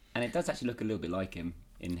 And it does actually look a little bit like him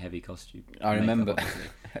in heavy costume. I remember Makeup, obviously.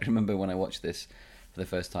 I remember when I watched this for the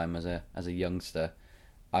first time as a youngster,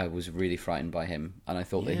 I was really frightened by him, and I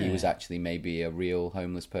thought that he was Yeah. actually maybe a real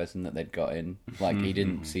homeless person that they'd got in. Like, he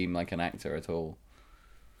didn't seem like an actor at all.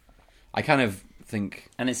 I kind of think...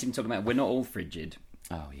 And it's him talking about, we're not all frigid.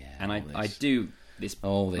 Oh, yeah. And all I this. do... This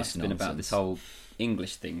All must this have been about nonsense. this whole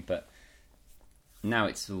English thing, but now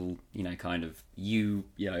it's all, kind of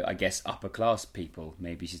I guess upper class people,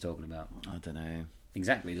 maybe she's talking about. I don't know.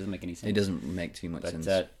 Exactly, it doesn't make any sense. It doesn't make too much sense.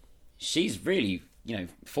 But she's really,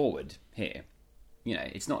 forward here.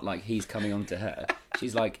 It's not like he's coming on to her.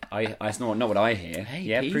 She's like, it's not what I hear. Hey,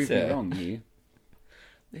 yeah, prove me Peter. wrong, you.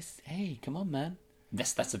 Hey, come on, man.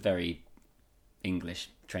 That's a very English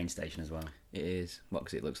train station as well. It is. Well,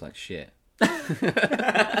 because it looks like shit.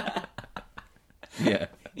 Yeah.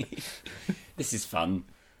 This is fun.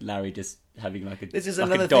 Larry just having like This is like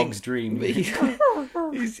another a dog's thing. dream.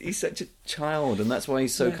 He's such a child, and that's why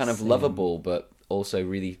he's so kind of Bless him. lovable, but also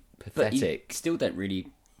really But you pathetic. still don't really.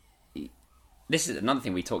 This is another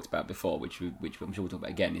thing we talked about before, which I'm sure we'll talk about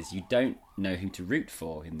again. Is you don't know who to root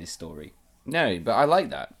for in this story. No, but I like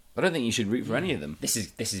that. I don't think you should root for any of them. This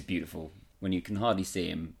is beautiful when you can hardly see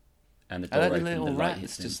him, and the door I like the opens, little the light rats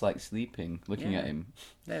hits him. just like sleeping, looking Yeah. at him,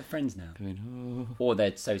 They're friends now, going, oh. or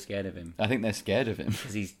they're so scared of him I think they're scared of him.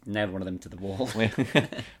 because he's nailed one of them to the wall.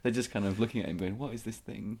 They're just kind of looking at him, going, "What is this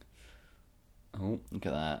thing? Oh, Look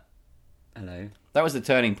at that." hello. That was the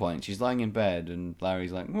turning point. She's lying in bed, and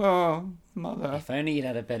Larry's like, "Whoa, mother!" If only you'd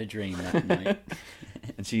had a better dream that night.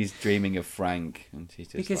 And she's dreaming of Frank, and she's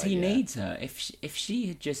just Because like, he yeah. needs her. If she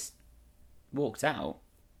had just walked out,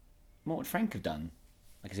 what would Frank have done?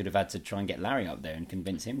 Like, he'd have had to try and get Larry up there and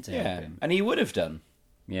convince him to help Yeah, him. and he would have done.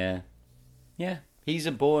 Yeah. Yeah. He's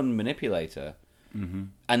a born manipulator. Mm-hmm.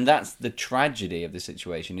 And that's the tragedy of the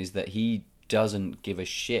situation, is that he doesn't give a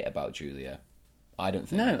shit about Julia. I don't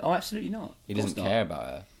think. No, oh, absolutely not. He Of course doesn't not. care about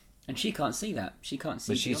her. And she can't see that. She can't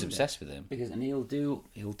see But she's beyond it. obsessed with him. And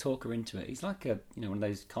he'll talk her into it. He's like a, one of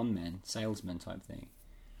those con men, salesman type thing.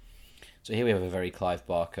 So here we have a very Clive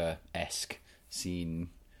Barker-esque scene.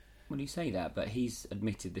 Well, you say that, but he's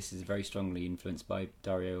admitted this is very strongly influenced by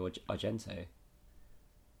Dario Argento.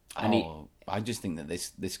 And I just think that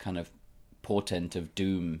this kind of portent of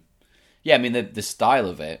doom... Yeah, I mean, the style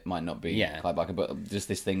of it might not be Clive Barker, but just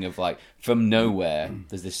this thing of, like, from nowhere,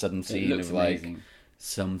 there's this sudden scene looks of, like, amazing.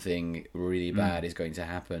 something really bad is going to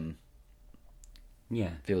happen.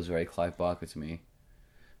 Yeah. Feels very Clive Barker to me.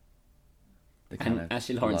 The kind And of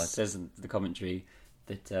Ashley Lawrence blood. says in the commentary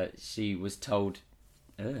that she was told...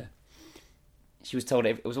 She was told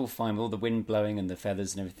it was all fine with all the wind blowing and the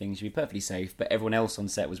feathers and everything. She'd be perfectly safe, but everyone else on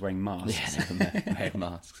set was wearing masks. Yeah, they were wearing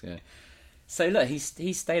masks, yeah. So look, he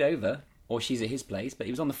stayed over, or she's at his place, but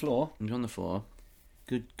he was on the floor. He was on the floor.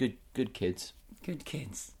 Good kids. Good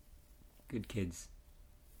kids. Good kids.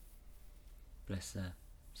 Bless her.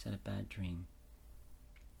 She's had a bad dream.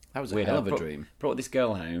 That was a Weird. hell I of a dream. Brought this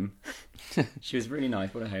girl home. She was really nice,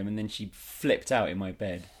 brought her home, and then she flipped out in my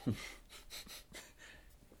bed.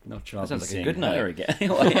 Not sure I'll That be sounds like a seeing good night. her again.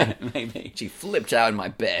 Well, yeah, maybe. She flipped out in my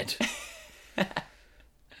bed.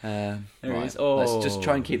 There it Right. is. Oh, Let's just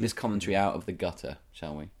try and keep this commentary out of the gutter,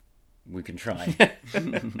 shall we? We can try.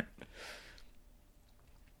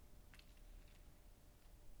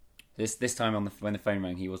 This time when the phone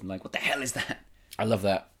rang, he wasn't like, "What the hell is that?" I love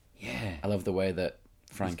that. Yeah, I love the way that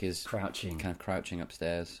Frank is crouching, kind of crouching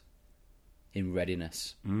upstairs in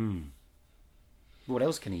readiness. What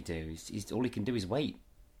else can he do? He's all he can do is wait.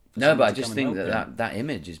 No, but I just think that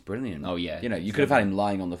image is brilliant. Oh yeah, you could have had him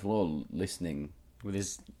lying on the floor listening with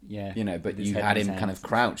his but you had him kind of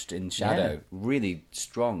crouched in shadow. Yeah. Really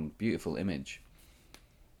strong, beautiful image.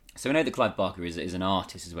 So we know that Clive Barker is an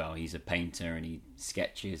artist as well. He's a painter and he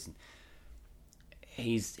sketches. And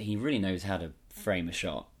he really knows how to frame a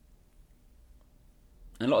shot.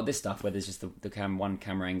 And a lot of this stuff where there's just one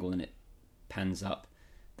camera angle and it pans up,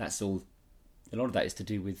 that's all. A lot of that is to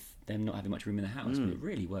do with them not having much room in the house, but it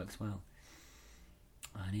really works well.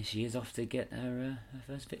 And here she is off to get her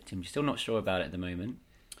first victim. She's still not sure about it at the moment.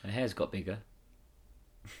 Her hair's got bigger.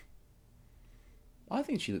 I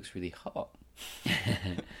think she looks really hot.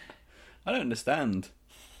 I don't understand.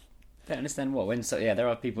 Don't understand what? There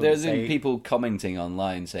are people. There's people commenting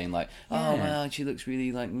online saying like, "Oh well, she looks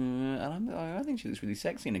really like," and I think she looks really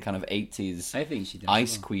sexy in a kind of 80s. I think she does.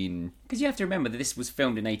 Ice Queen. Because you have to remember that this was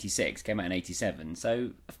filmed in '86, came out in '87,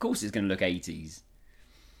 so of course it's going to look '80s.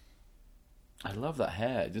 I love that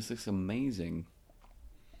hair. It just looks amazing.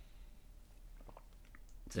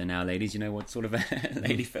 So now, ladies, you know what sort of a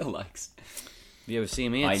lady Phil likes. Have you ever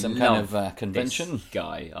seen me at some kind of convention? This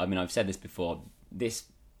guy. I mean, I've said this before. This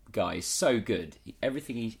guy is so good.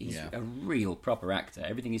 He's a real proper actor.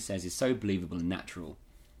 Everything he says is so believable and natural.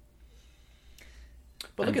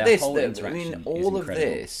 But look at this. I mean, all of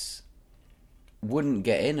this wouldn't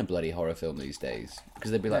get in a bloody horror film these days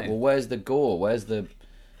because they'd be like, "Well, where's the gore? Where's the?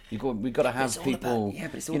 We've got to have people."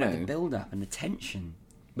 But it's all about the build-up and the tension.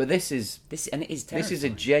 But this is and it is terrifying. This is a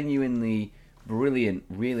genuinely brilliant,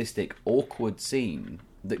 realistic, awkward scene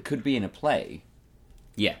that could be in a play.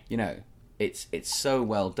 Yeah, It's so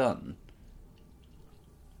well done,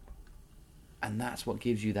 and that's what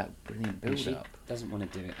gives you that brilliant build-up. She doesn't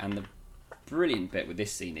want to do it, and the brilliant bit with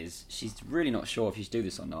this scene is she's really not sure if she should do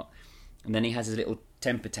this or not, and then he has his little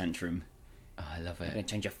temper tantrum. Oh, I love it. You're going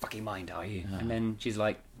to change your fucking mind, are you? Oh. And then she's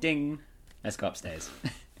like, "Ding, let's go upstairs."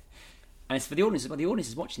 And it's for the audience. But the audience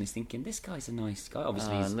is watching this, thinking, "This guy's a nice guy."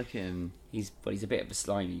 Obviously, look at him. He's a bit of a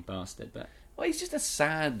slimy bastard, but he's just a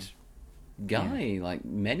sad guy, like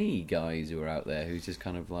many guys who are out there, who's just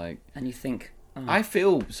kind of like. And you think, I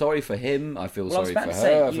feel sorry for him. I feel sorry for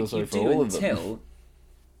her. I feel sorry for all of them. Until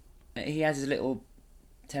he has his little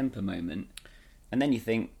temper moment, and then you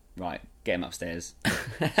think, right, get him upstairs.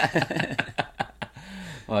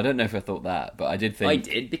 Well, I don't know if I thought that, but I did think I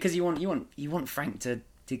did, because you want Frank to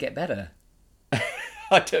get better.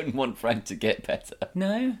 I don't want Frank to get better.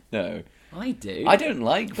 No, I do. I don't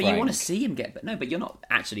like Frank. But you want to see him get better. No, but you're not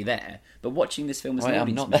actually there. But watching this film as an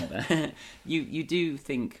audience member, you do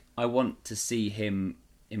think, I want to see him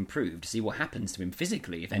improve, to see what happens to him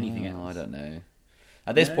physically, if anything else. I don't know.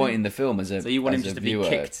 At this point in the film, so you want him just to be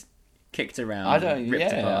kicked around? I don't.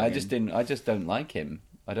 I just don't like him.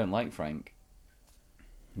 I don't like Frank.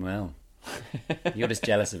 Well, you're just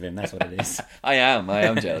jealous of him. That's what it is. I am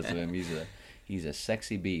jealous of him. He's a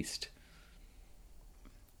sexy beast.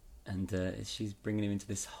 And she's bringing him into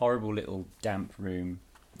this horrible little damp room.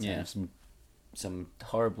 Yeah, some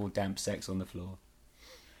horrible damp sex on the floor.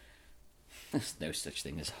 There's no such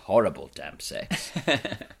thing as horrible damp sex.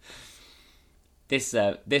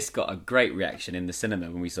 This got a great reaction in the cinema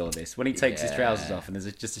when we saw this. When he takes his trousers off and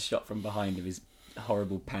there's just a shot from behind of his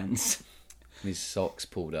horrible pants. His socks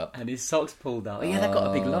pulled up. Oh, yeah, that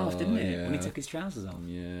got a big laugh, didn't it? Yeah. When he took his trousers off.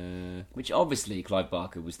 Yeah. Which obviously Clive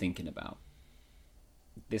Barker was thinking about.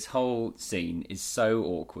 This whole scene is so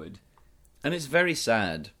awkward. And it's very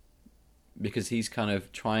sad. Because he's kind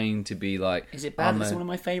of trying to be like... Is it bad? It's one of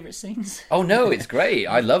my favourite scenes. Oh no, it's great.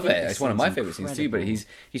 I love it. It's one of my favourite scenes too. But he's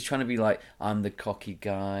trying to be like, I'm the cocky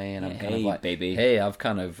guy, and I'm kind of like, baby. Hey, I've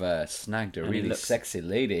kind of snagged a really sexy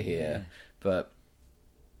lady here. But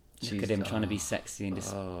look at him trying to be sexy and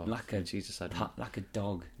just like a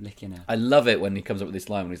dog licking her. I love it when he comes up with this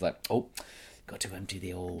line when he's like, "Oh, got to empty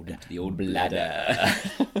the old bladder."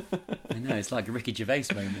 I know, it's like a Ricky Gervais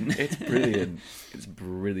moment. It's brilliant. It's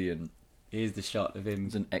brilliant. Here's the shot of him.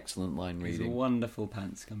 It's an excellent line reading. His wonderful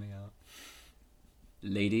pants coming out.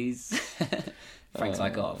 Ladies. Frank's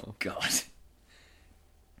like, oh, God.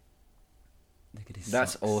 Look at his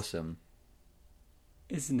That's socks. awesome.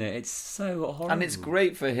 Isn't it? It's so horrible. And it's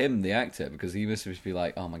great for him, the actor, because he must just be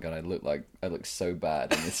like, oh my God, I look so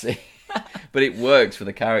bad in this scene. But it works for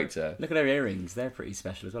the character. Look at her earrings. They're pretty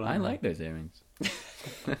special as well. I like those earrings.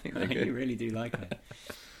 I think they're good. You really do like it.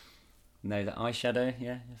 No, the eyeshadow,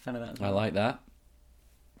 yeah, a fan of that as well. I like that.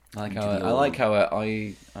 I like how her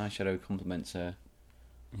eyeshadow complements her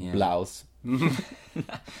Yeah. blouse.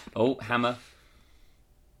 Oh, hammer.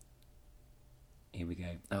 Here we go.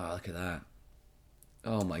 Oh, look at that.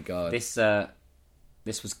 Oh my god. This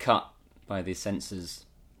was cut by the censors.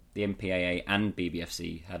 The MPAA and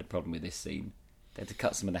BBFC had a problem with this scene. They had to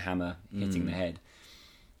cut some of the hammer hitting the head.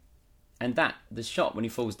 And the shot when he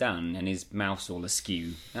falls down and his mouth's all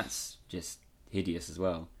askew, that's just hideous as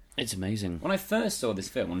well. It's amazing. When I first saw this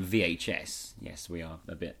film on VHS, yes, we are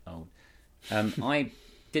a bit old, I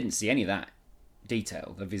didn't see any of that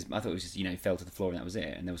detail of his. I thought it was just, he fell to the floor and that was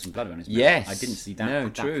it, and there was some blood on his mouth. Yes. I didn't see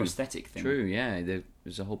that, that prosthetic thing. True, yeah. There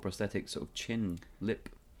was a whole prosthetic sort of chin, lip.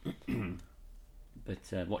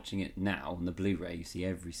 But watching it now on the Blu-ray, you see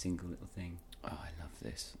every single little thing. Oh, I love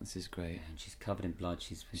this. This is great. And she's covered in blood.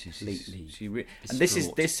 She's completely. And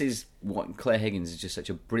this is what Claire Higgins is, just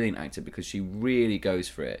such a brilliant actor, because she really goes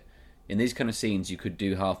for it. In these kind of scenes, you could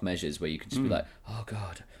do half measures where you could just be like, "Oh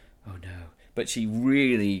God, oh no," but she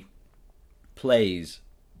really plays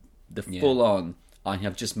the full on. I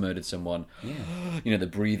have just murdered someone. Yeah, the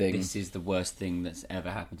breathing. This is the worst thing that's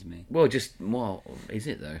ever happened to me. Well, is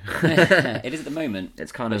it though? It is at the moment.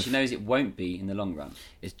 It's kind but of. she knows it won't be in the long run.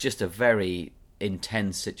 It's just a very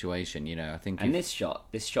intense situation, I think. And this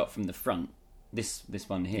shot from the front, this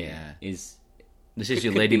one here is. This is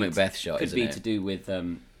your Lady Macbeth shot. Could isn't be it? to do with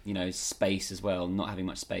space as well, not having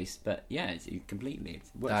much space. But yeah, it works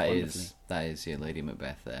wonderfully. That is your Lady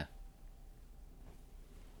Macbeth there.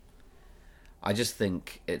 I just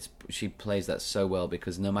think she plays that so well,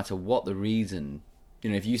 because no matter what the reason,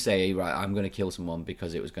 if you say, right, I'm going to kill someone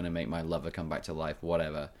because it was going to make my lover come back to life,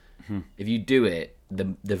 whatever. If you do it,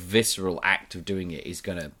 the visceral act of doing it is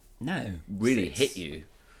going to really hit you.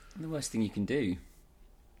 The worst thing you can do.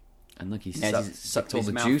 And look, he sucked all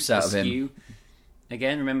the juice out of him.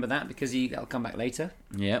 Again, remember that, because that'll come back later.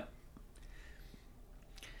 Yep.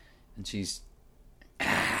 And she's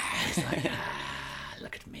like,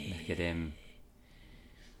 look at me. Look at him.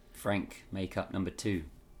 Frank, makeup number 2.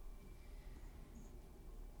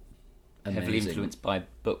 Amazing. Heavily influenced by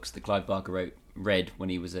books that Clive Barker read when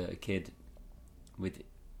he was a kid, with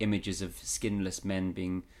images of skinless men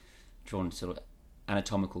being drawn, sort of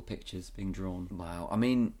anatomical pictures being drawn. Wow. I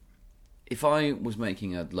mean, if I was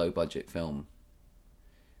making a low-budget film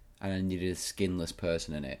and I needed a skinless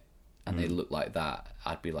person in it, and they look like that,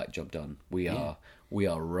 I'd be like, job done. We are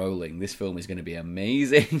rolling. This film is going to be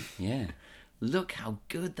amazing. Yeah. Look how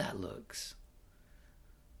good that looks.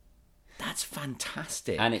 That's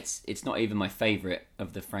fantastic. And it's not even my favourite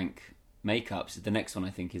of the Frank makeups. The next one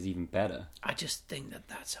I think is even better. I just think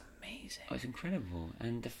that's amazing. Oh, it's incredible.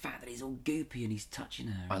 And the fact that he's all goopy and he's touching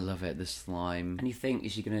her. I love it, the slime. And you think,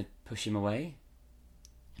 is she going to push him away?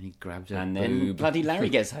 And he grabs her and boob. then bloody Larry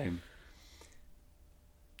gets home.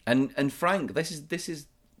 And Frank, this is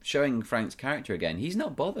showing Frank's character again. He's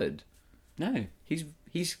not bothered. No.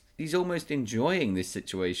 He's almost enjoying this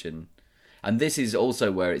situation. And this is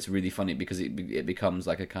also where it's really funny, because it becomes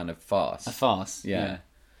like a kind of farce. A farce, yeah.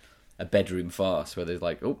 A bedroom farce where there's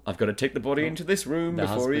like, oh, I've got to take the body into this room The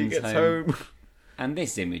before he gets husband's home. And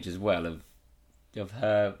this image as well of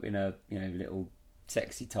her in a little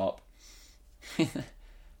sexy top.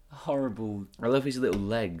 Horrible. I love his little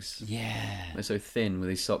legs. Yeah. They're so thin with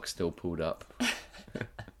his socks still pulled up.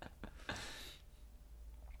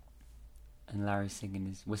 And Larry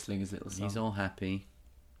whistling his little song. He's all happy.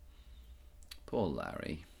 Poor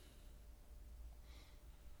Larry.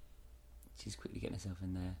 She's quickly getting herself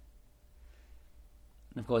in there.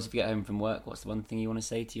 And of course, if you get home from work, what's the one thing you want to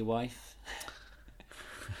say to your wife?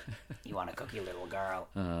 You want a cookie, little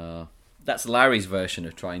girl? That's Larry's version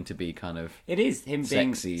of trying to be kind of it is him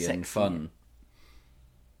being sexy and fun.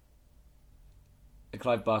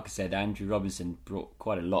 Clive Barker said Andrew Robinson brought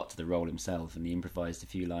quite a lot to the role himself, and he improvised a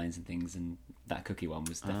few lines and things, and that cookie one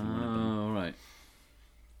was definitely one of them. Oh, right.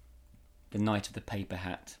 The Knight of the Paper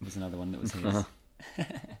Hat was another one that was his.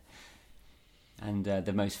 And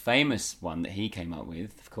the most famous one that he came up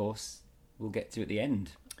with, of course, we'll get to at the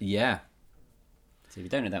end. Yeah. So if you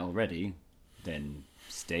don't know that already, then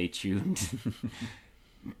stay tuned.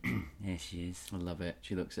 There she is. I love it.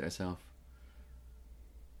 She looks at herself.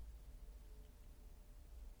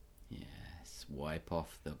 Yes, wipe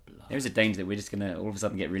off the blood. There is a danger that we're just going to all of a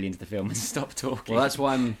sudden get really into the film and stop talking. Well, that's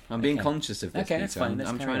why I'm being conscious of this. Okay, that's fine.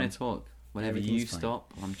 I'm trying on. to talk. Whenever you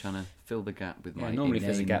stop, I'm trying to fill the gap with my normally if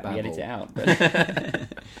there's a gap, we babble. edit it out.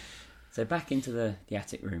 But so back into the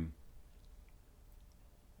attic room.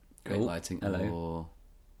 Great lighting. Hello. Oh,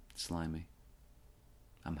 slimy.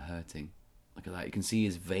 I'm hurting. Look at that. You can see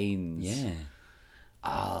his veins. Yeah.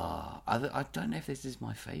 I don't know if this is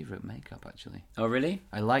my favourite makeup, actually. Oh, really?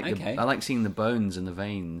 I like Okay. I like seeing the bones and the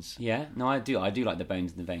veins. Yeah, no, I do like the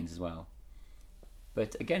bones and the veins as well.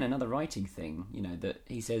 But again, another writing thing, that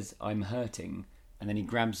he says, "I'm hurting," and then he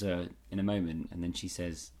grabs her in a moment, and then she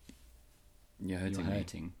says, You're hurting "You're me.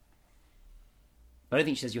 hurting." But I don't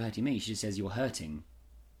think she says, "You're hurting me." She just says, "You're hurting."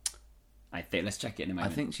 I think. Let's check it in a I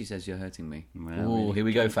moment. think she says you're hurting me. Well, Oh, really? here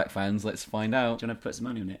we go, fact fans. Let's find out. Do you want to put some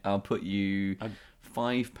money on it? I'll put you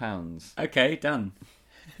 £5. Okay, done.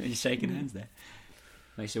 You're shaking hands there.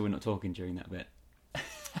 Make sure we're not talking during that bit. Oh,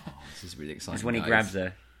 this is really exciting. It's when he guys. grabs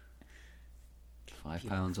her.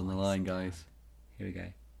 £5 on the line, guys. Here we go.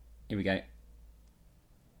 Here we go.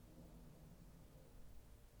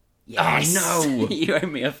 Yes! Oh, no! You owe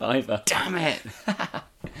me a £5. Damn it!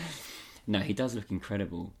 No, he does look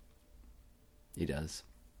incredible. He does.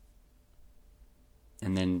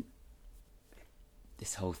 And then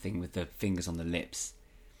this whole thing with the fingers on the lips.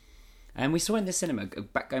 And we saw in the cinema,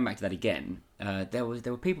 going back to that again, there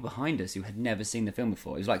were people behind us who had never seen the film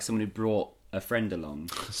before. It was like someone who brought a friend along.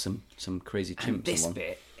 Some crazy chimps. And this along.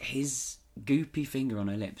 bit, his goopy finger on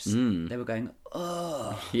her lips, they were going,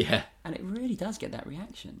 "Oh." Yeah. And it really does get that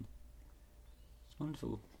reaction. It's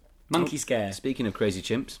wonderful. Monkey scare. Speaking of crazy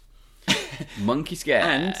chimps, monkey scare.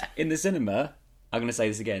 And in the cinema, I'm going to say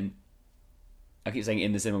this again. I keep saying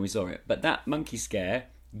in the cinema we saw it, but that monkey scare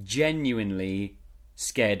genuinely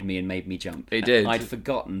scared me and made me jump. It did. I'd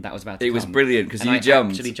forgotten that was about to It come. was brilliant because And you I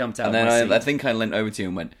jumped. actually jumped out and of then my I seat. think I leant over to you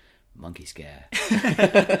and went, monkey scare.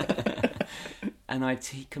 And I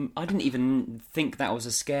didn't even think that was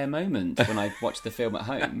a scare moment when I watched the film at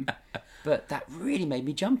home, but that really made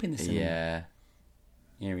me jump in the cinema. Yeah.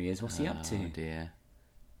 Here he is. What's he up to? Oh dear.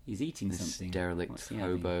 He's eating This something. derelict What's he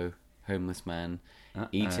having? hobo, homeless man, Uh-oh.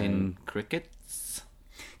 eating crickets.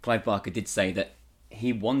 Clive Barker did say that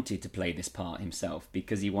he wanted to play this part himself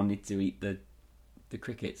because he wanted to eat the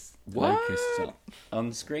crickets, the What? locusts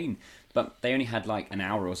on screen. But they only had like an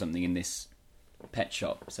hour or something in this pet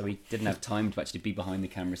shop, so he didn't have time to actually be behind the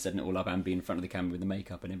camera setting it all up and be in front of the camera with the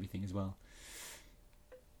makeup and everything as well.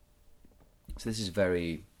 So this is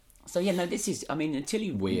very So yeah, no, this is, I mean, until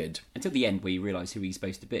the end where you realise who he's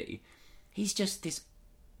supposed to be, he's just this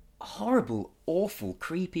horrible, awful,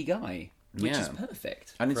 creepy guy, which is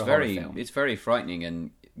perfect. and for it's a horror very film. it's very frightening,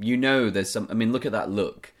 and there's some. I mean, look at that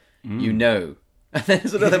look. And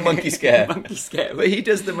there's another monkey scare. Monkey scare. But he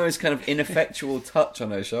does the most kind of ineffectual touch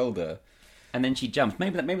on her shoulder. And then she jumps.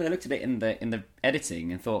 Maybe they looked at it in the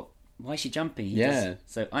editing and thought, why is she jumping?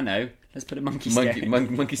 So I know. Let's put a monkey scare.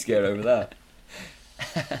 Monkey scare over there.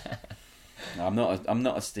 No, I'm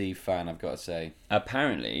not a Steve fan, I've got to say.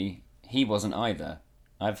 Apparently, he wasn't either.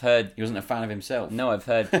 I've heard He wasn't a fan of himself. No, I've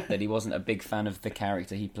heard that he wasn't a big fan of the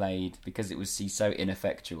character he played because he's so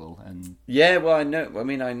ineffectual and Yeah, well, I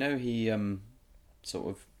know he sort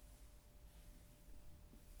of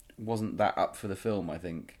wasn't that up for the film, I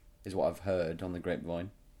think, is what I've heard on the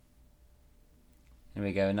grapevine. here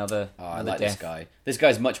we go, another I like death. this guy. This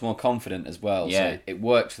guy's much more confident as well. Yeah. So it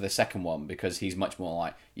worked for the second one because he's much more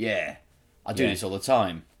like, yeah, I do this all the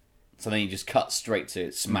time. So then he just cuts straight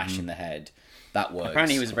to smash in the head. That works.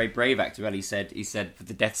 Apparently, he was a very brave actor. Well, he said for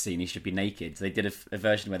the death scene he should be naked. So they did a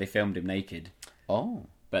version where they filmed him naked, Oh,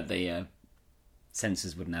 but the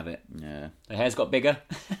censors wouldn't have it. yeah. The hair's got bigger.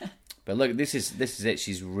 But look, this is it.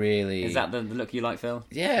 She's really Is that the look you like, Phil?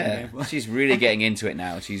 Yeah, she's really getting into it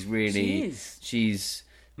now. She's really She is. she's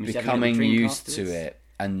I mean, she's having a becoming little drink used afterwards. to it,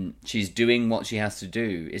 and she's doing what she has to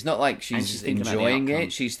do. It's not like she's she's thinking about the enjoying outcome.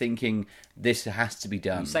 it. She's thinking this has to be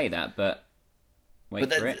done. You say that, but wait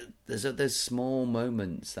but for it. there's small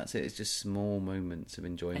moments. That's it. It's just small moments of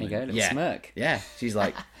enjoyment. There you go, little smirk. Yeah, she's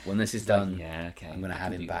like, when this is done, Yeah, okay. I'm gonna I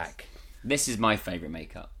have can him do back. This is my favourite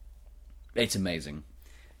makeup. It's amazing,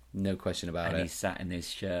 no question about And it. he's sat in his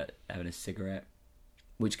shirt having a cigarette.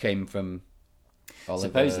 Which came from Oliver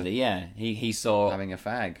Supposedly, yeah. He saw having a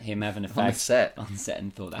fag him having a on the fag set. on set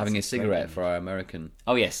and thought that's having a great. cigarette for our American.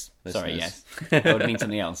 Oh yes, sorry, listeners. yes. That would mean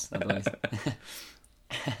something else. Otherwise.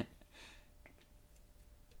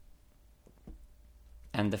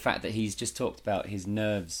 And the fact that he's just talked about his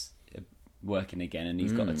nerves working again, and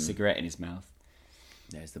he's got a cigarette in his mouth.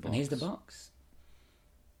 There's the box. And here's the box.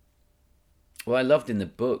 Well, I loved in the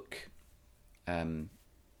book, Hellbound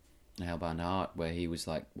Heart, where he was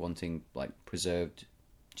like wanting like preserved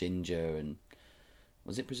ginger, and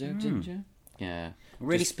was it preserved ginger? Yeah,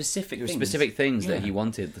 Really Just- specific there were things. specific things that Yeah. he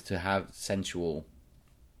wanted to have sensual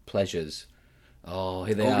pleasures. Oh,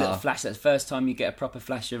 here they Oh, little are. flash. That's the first time you get a proper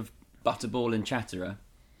flash of Butterball and Chatterer.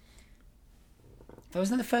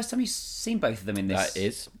 Wasn't that the first time you've seen both of them in this? That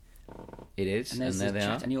is. It is, and there's there this they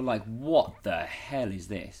are. chat, and you're like, what the hell is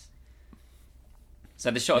this? So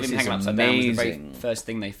the shot of This him is hanging upside down was the very amazing. first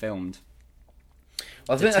thing they filmed.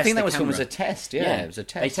 Well, To I test think that the was filmed as camera. a test. Yeah, it was a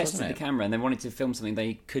test. They tested wasn't the it? camera and they wanted to film something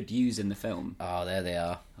they could use in the film. Oh, there they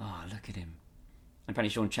are. Oh, look at him. And apparently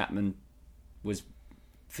Sean Chapman was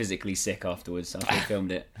physically sick afterwards after they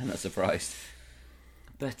filmed it. I'm not surprised.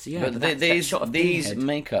 But yeah, But that these shot of these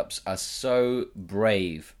Pinhead. makeups are so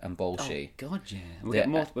brave and Oh bolshy. God, yeah. We'll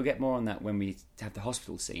Yeah. get more on that when we have the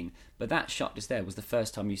hospital scene. But that shot just there was the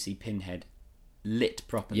first time you see Pinhead lit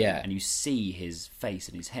properly, Yeah. and you see his face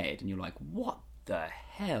and his head, and you're like, what the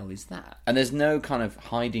hell is that? And there's no kind of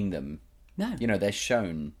hiding them. No, You know, they're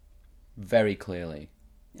shown very clearly.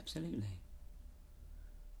 absolutely.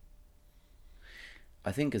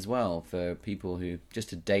 I think as well, for people who, just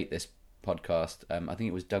to date this podcast, I think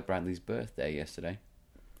it was Doug Bradley's birthday yesterday.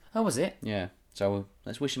 Oh, was it? Yeah. So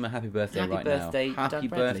let's wish him a happy birthday Happy right birthday, now. Happy Doug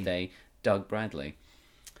Bradley. birthday, Doug Bradley.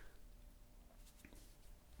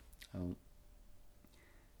 Oh,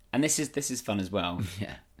 And this is fun as well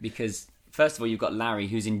yeah. because first of all, you've got Larry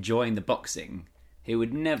who's enjoying the boxing, who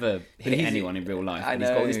would never hit he's- anyone in real life. I But he's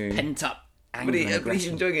got all know. this pent up anger But, and but he's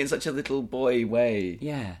aggression. doing it in such a little boy way.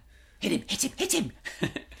 Yeah, hit him, hit him, hit him.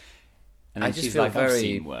 And I then just she's feel like, I've very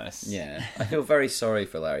seen worse. Yeah, I feel very sorry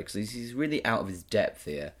for Larry because he's really out of his depth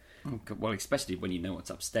here. Well, especially when you know what's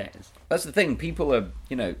upstairs. That's the thing. People are,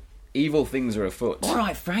 evil things are afoot. All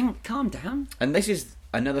right, Frank, calm down. And this is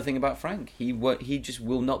another thing about Frank. He just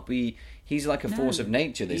will not be. He's like a force of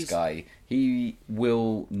nature. This guy. He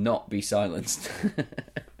will not be silenced.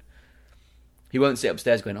 He won't sit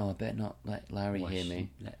upstairs going, "Oh, I better not let Larry hear me."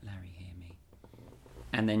 Let Larry hear me.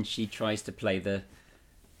 And then she tries to play the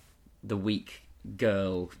weak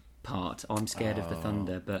girl part. Oh, I'm scared of the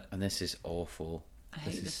thunder, but And this is awful. I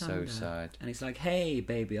hate This the is thunder. so sad. And he's like, "Hey,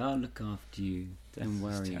 baby, I'll look after you. Don't It's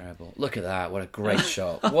worry." terrible. Look at that. What a great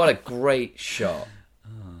shot. What a great shot.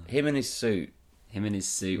 Him in his suit. Him in his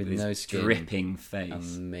suit With with, no his skin. dripping face.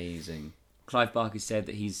 Amazing. Clive Barker said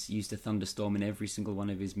that he's used a thunderstorm in every single one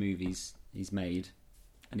of his movies he's made,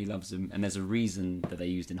 and he loves them. And there's a reason that they're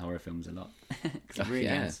used in horror films a lot because it really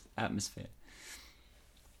yeah. has atmosphere.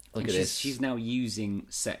 Look And at she's, this. She's now using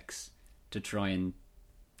sex to try and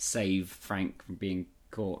save Frank from being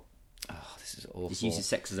caught. Oh, this is awful. She uses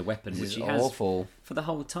sex as a weapon, This which is she has awful. for the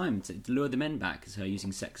whole time to lure the men back. Is her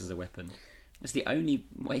using sex as a weapon? That's the only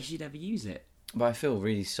way she'd ever use it. But I feel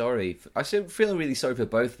really sorry. I feel really sorry for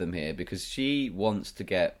both of them here because she wants to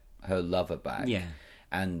get her lover back. Yeah.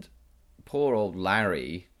 And poor old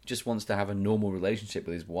Larry just wants to have a normal relationship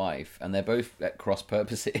with his wife, and they're both at cross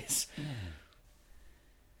purposes. Yeah.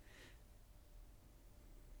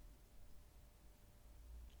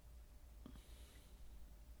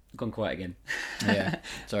 Gone quiet again. Yeah.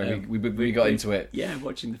 Sorry, we got into it. Yeah,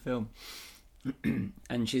 watching the film. and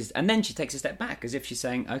then she takes a step back as if she's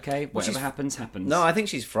saying, "Okay, whatever happens, happens." No, I think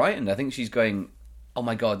she's frightened. I think she's going, "Oh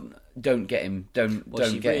my god, don't get him! Don't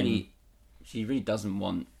get him!" She really doesn't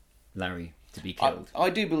want Larry to be killed. I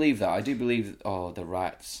do believe that. I do believe. Oh, the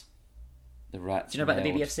rats. The rats. Do you know about the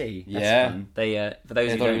nailed. BBFC? Yeah. Fun. They for those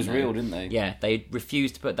They who thought don't it was know, real, didn't they? Yeah, they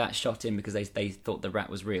refused to put that shot in because they thought the rat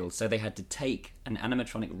was real. So they had to take an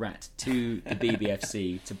animatronic rat to the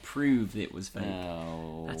BBFC to prove that it was fake.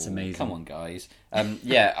 Oh, That's amazing. Come on, guys.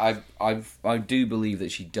 Yeah, I do believe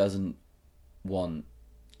that she doesn't want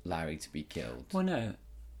Larry to be killed. Well, no,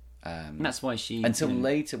 and that's why she Until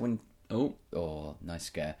later when... Oh, Oh, nice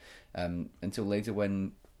scare. Until later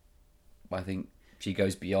when I think she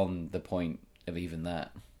goes beyond the point of even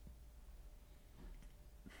that.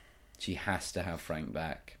 She has to have Frank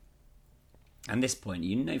back. at this point,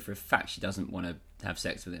 you know for a fact she doesn't want to have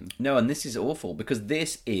sex with him. No, and this is awful because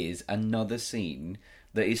this is another scene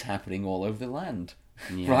that is happening all over the land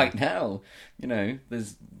right now.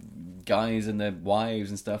 There's guys and their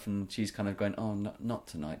wives and stuff, and she's kind of going, "Oh, not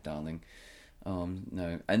tonight, darling."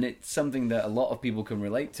 No. And it's something that a lot of people can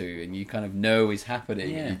relate to, and you kind of know is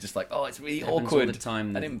happening. Yeah. And you're just like, "Oh, it's really Happens awkward all the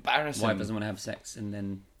time. and The embarrassing." wife doesn't want to have sex, and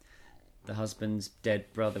then the husband's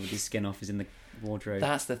dead brother with his skin off is in the wardrobe,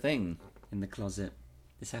 That's the thing. in the closet.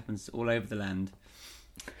 This happens all over the land.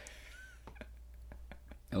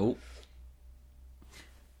 Oh.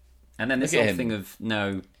 And then this Look at whole him. thing of,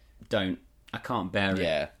 no, don't, I can't bear it.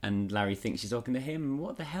 Yeah. And Larry thinks she's talking to him.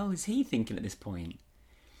 What the hell is he thinking at this point?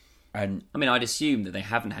 And I mean, I'd assume that they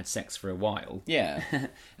haven't had sex for a while. yeah,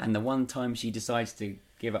 And the one time she decides to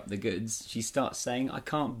give up the goods, she starts saying, I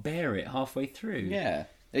can't bear it halfway through. yeah.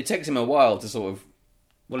 It takes him a while to sort of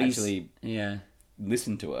Well, actually yeah.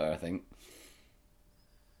 listen to her, I think.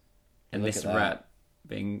 And Look this at that. rat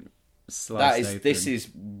being sliced open. This is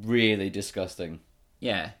really disgusting.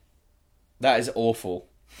 Yeah. That is awful.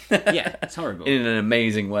 Yeah, it's horrible. In an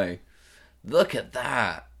amazing way. Look at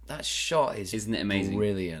that. That shot is Isn't it amazing?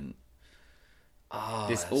 Brilliant. Oh,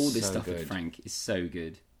 All this so stuff good. with Frank is so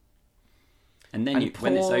good. And then And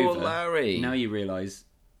when it's poor over, Larry. now you realise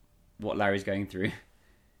what Larry's going through.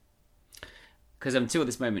 Because until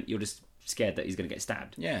this moment, you're just scared that he's going to get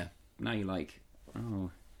stabbed. Yeah. Now you're like,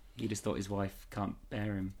 oh, he just thought his wife can't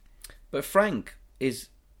bear him. But Frank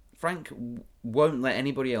won't let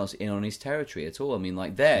anybody else in on his territory at all. I mean,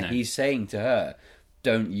 like No. he's saying to her,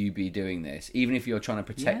 don't you be doing this. Even if you're trying to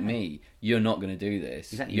protect me, you're not going to do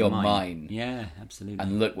this. Exactly, you're mine. Yeah, absolutely.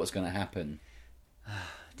 And look what's going to happen.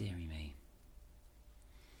 Deary me.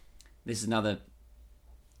 This is another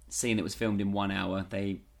scene that was filmed in 1 hour.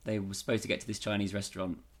 They were supposed to get to this Chinese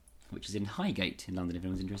restaurant, which is in Highgate in London, if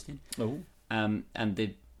anyone's interested. Oh. And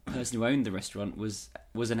the person who owned the restaurant was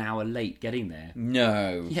an hour late getting there.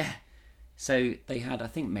 No. Yeah. So they had, I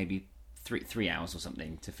think, maybe three hours or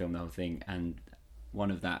something to film the whole thing, and one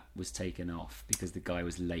of that was taken off because the guy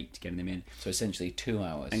was late getting them in. So essentially 2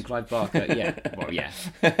 hours. And Clive Barker, yeah, well, yeah.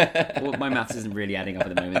 Well, my maths isn't really adding up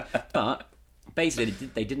at the moment, but basically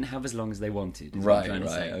they didn't have as long as they wanted. Is what I'm trying to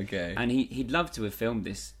say. Okay. And he'd love to have filmed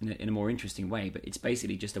this in a more interesting way, but it's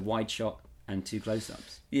basically just a wide shot and 2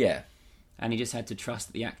 close-ups. Yeah. And he just had to trust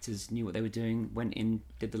that the actors knew what they were doing, went in,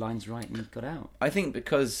 did the lines right, and got out. I think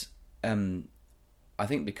because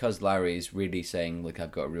Larry is really saying, look,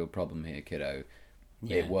 I've got a real problem here, kiddo.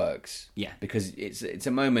 Yeah. It works. Yeah. Because it's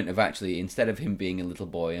a moment of actually, instead of him being a little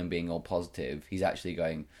boy and being all positive, he's actually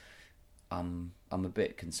going, I'm a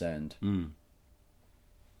bit concerned. Mm.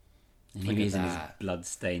 And Look he at is in his that.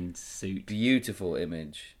 blood-stained suit. Beautiful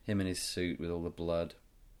image. Him in his suit with all the blood.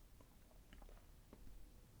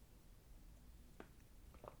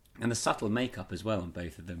 And the subtle makeup as well on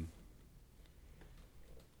both of them.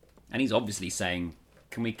 And he's obviously saying,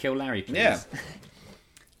 can we kill Larry, please? Yeah.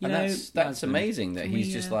 You And know, that's husband, amazing that can he's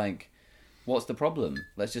we, just like, what's the problem?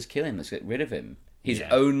 Let's just kill him. Let's get rid of him. His Yeah.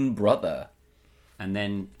 own brother. And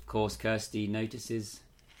then, of course, Kirsty notices...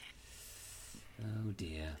 Oh,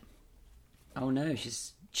 dear. Oh, no,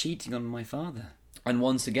 she's cheating on my father. And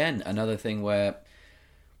once again, another thing where,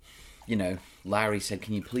 Larry said,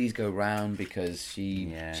 can you please go round because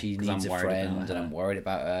she 'cause needs I'm a worried friend about and her. I'm worried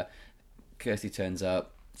about her. Kirsty turns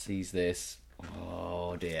up, sees this.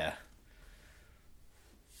 Oh, dear.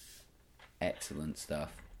 Excellent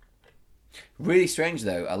stuff. Really strange,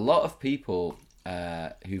 though. A lot of people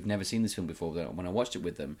who've never seen this film before, when I watched it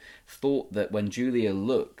with them, thought that when Julia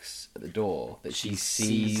looks at the door, that she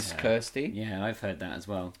sees her. Kirsty. Yeah, I've heard that as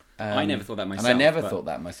well. I never thought that myself. And I never but thought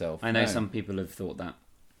that myself. I know no. some people have thought that.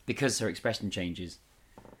 Because her expression changes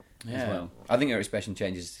as well. I think her expression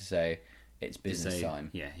changes to say, it's To business say, time.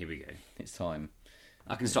 Yeah, here we go. It's time.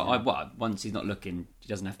 I can start... once he's not looking, she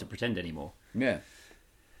doesn't have to pretend anymore. Yeah.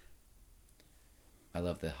 I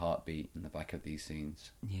love the heartbeat in the back of these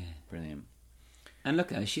scenes. Yeah. Brilliant. And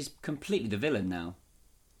look at her, she's completely the villain now.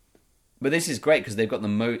 But this is great because they've got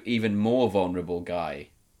the even more vulnerable guy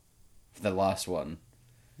for the last one.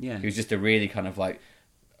 Yeah. Who's just a really kind of like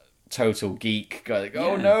total geek guy. Like,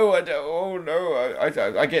 oh Yeah. no, I don't. Oh no,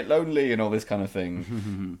 I get lonely and all this kind of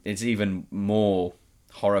thing. It's even more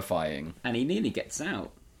horrifying. And he nearly gets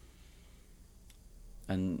out.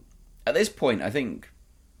 And at this point, I think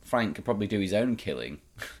Frank could probably do his own killing.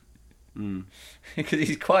 Because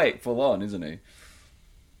he's quite full on, isn't he?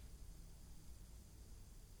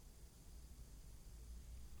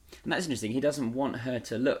 And that's interesting. He doesn't want her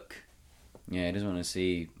to look. Yeah, he doesn't want to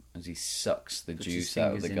see as he sucks the Puts his juice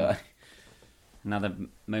out of the fingers in. guy. Another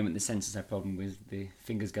moment the censors have problem with the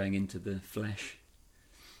fingers going into the flesh.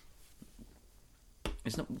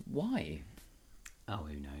 It's not... Why? Oh,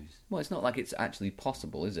 who knows? Well, it's not like it's actually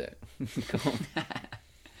possible, is it?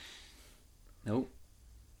 Nope.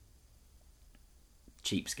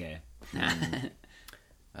 Cheap scare.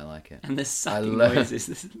 I like it. And the sucking love noises.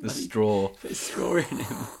 The straw. Put a straw in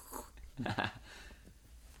him.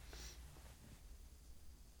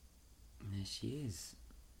 There she is.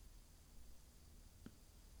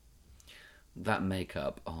 That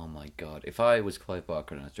makeup, oh my god. If I was Clive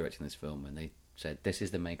Barker and I was directing this film and they said, this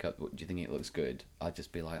is the makeup, do you think it looks good? I'd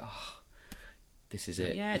just be like, oh, this is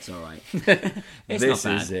it. Yeah, it's alright. This not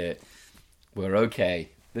bad. is it. We're okay.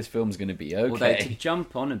 This film's going to be okay. Although, to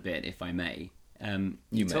jump on a bit, if I may, You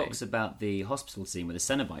he may. talks about the hospital scene where the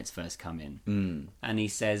Cenobites first come in. And he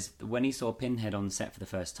says that when he saw Pinhead on set for the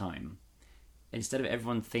first time, instead of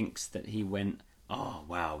everyone thinks that he went, oh,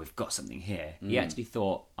 wow, we've got something here, he actually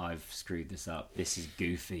thought, I've screwed this up. This is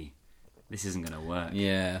goofy. This isn't going to work.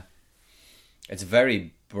 Yeah. It's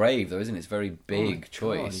very brave, though, isn't it? It's a very my big God,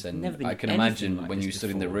 choice, it's and never been I can anything imagine like when this you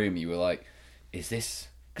stood in the before. room, you were like, "Is this?"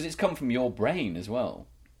 Because it's come from your brain as well.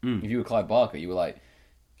 Mm. If you were Clive Barker, you were like,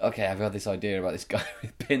 "Okay, I've had this idea about this guy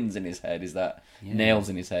with pins in his head. Is that nails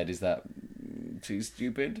in his head? Is that too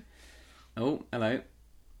stupid?" Oh, hello.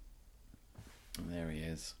 There he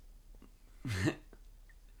is.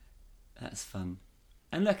 That's fun.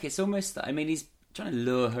 And look, it's almost... I mean, he's trying to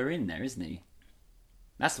lure her in there, isn't he?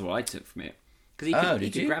 That's what I took from it. Because he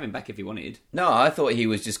could grab him back if he wanted. No, I thought he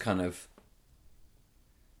was just kind of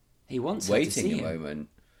He wants her to waiting see a him. moment.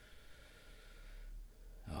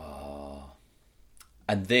 Oh.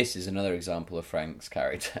 And this is another example of Frank's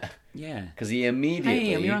character. Yeah. Because he immediately...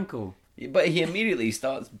 Hey, I'm your uncle. But he immediately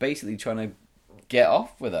starts basically trying to get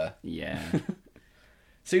off with her. Yeah.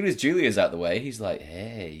 As soon as Julia's out the way, he's like,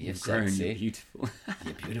 "Hey, you're You've grown, sexy. you're beautiful.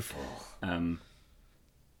 You're beautiful."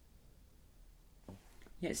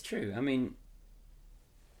 Yeah, it's true. I mean,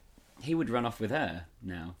 he would run off with her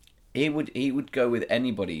now. He would go with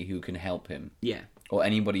anybody who can help him, Yeah. or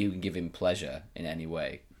anybody who can give him pleasure in any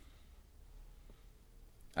way.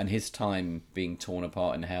 And his time being torn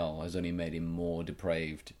apart in hell has only made him more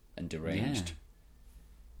depraved and deranged.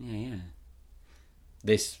 Yeah.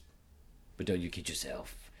 This, but don't you kid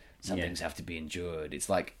yourself. Some things have to be endured. It's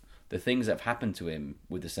like the things that have happened to him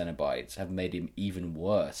with the Cenobites have made him even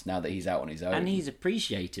worse now that he's out on his own. And he's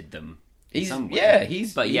appreciated them. He's some way. yeah,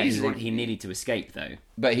 he's But yeah, he's, he needed to escape though.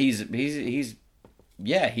 but he's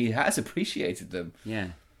yeah, he has appreciated them.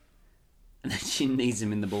 Yeah. And then she knees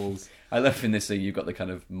him in the balls. I love in this scene you've got the kind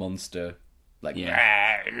of monster like in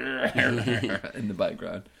the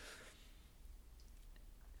background.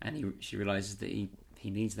 And she realises that he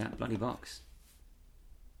needs that bloody box.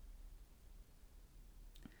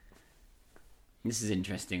 This is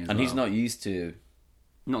interesting as well. And he's not used to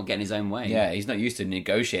not getting his own way. yeah, he's not used to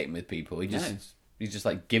negotiating with people. He's just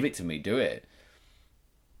like, give it to me, do it.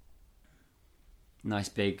 Nice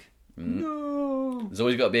big No. There's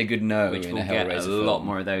always got to be a good no which in we'll a get Hellraiser a film. lot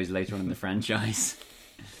more of those later on in the franchise.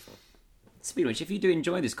 Speaking of which, if you do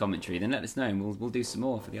enjoy this commentary, then let us know and we'll do some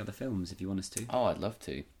more for the other films if you want us to. Oh, I'd love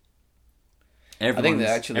to. Everyone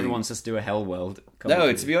that wants us to do a Hellworld No,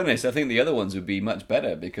 commentary. to be honest, I think the other ones would be much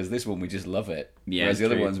better because this one we just love it. Yeah, Whereas the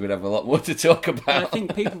other true. ones we'd have a lot more to talk about. But I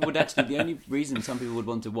think people would actually... The only reason some people would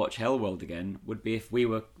want to watch Hellworld again would be if we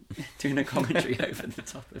were doing a commentary over the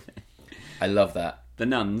top of it. I love that. The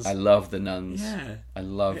nuns. I love the nuns. Yeah. I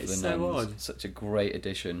love It's the so nuns. odd. Such a great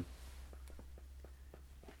addition.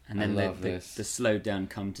 And then I love the this. slowed down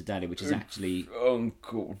Come to Daddy, which is actually...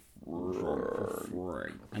 Uncle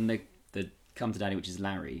And the Come to Daddy, which is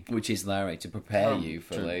Larry. Which is Larry, to prepare you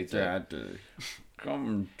for to later. Daddy.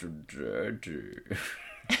 Come to Daddy.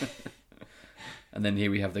 And then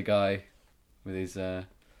here we have the guy with his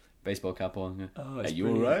baseball cap on. Oh, Are it's you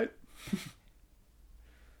brilliant. alright?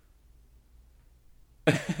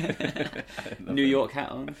 New York hat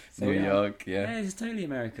on. So New yeah. York, yeah. Yeah, it's totally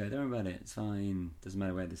America. Don't worry about it. It's fine. Doesn't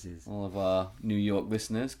matter where this is. All of our New York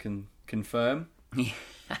listeners can confirm.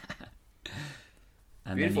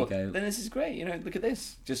 And Beautiful. then you go... Then this is great. You know, look at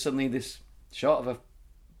this. Just suddenly this shot of a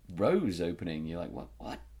rose opening. You're like, what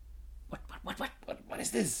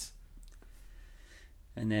is this?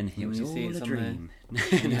 And then it was You all see it's a on dream. And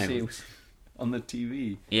you No. see it was on the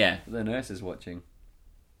TV. Yeah. The nurse is watching.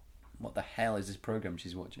 What the hell is this program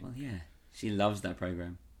she's watching? Well, yeah. She loves that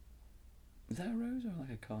program. Is that a rose or like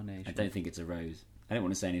a carnation? I don't think it's a rose. I don't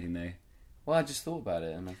want to say anything though. Well, I just thought about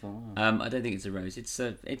it and I thought, oh. I don't think it's a rose.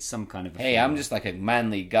 It's some kind of. Hey, I'm just like a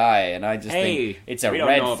manly guy, and I just Hey, think it's a we don't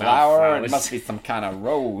red know about flower. It flowers. must be some kind of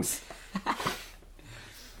rose.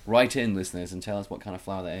 Write in, listeners, and tell us what kind of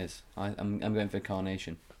flower that is. I'm going for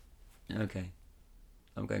carnation. Okay.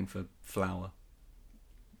 I'm going for flower.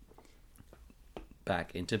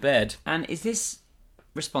 Back into bed. And is this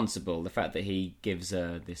responsible? The fact that he gives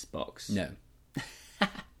her this box? No.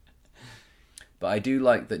 But I do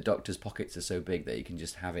like that Doctor's pockets are so big that you can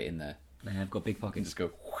just have it in there. They have got big And pockets. just go,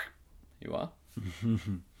 you are.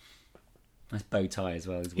 Nice bow tie as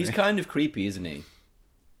well. He's kind of creepy, isn't he?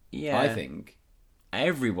 yeah. I think.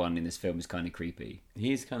 Everyone in this film is kind of creepy.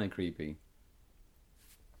 He's kind of creepy.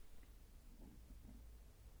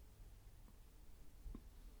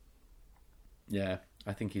 Yeah,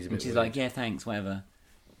 I think he's a bit And she's weird. like, yeah, thanks, whatever.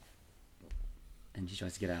 And she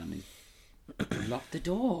tries to get out and he locked the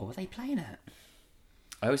door. What are they playing at?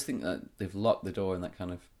 I always think that they've locked the door in that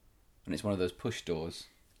kind of... And it's one of those push doors.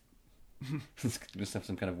 It's just have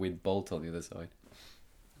some kind of weird bolt on the other side.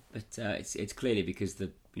 But it's clearly because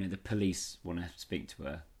the police want to speak to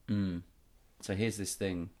her. Mm. So here's this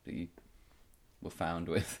thing that you were found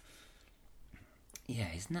with. Yeah,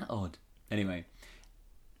 isn't that odd? Anyway.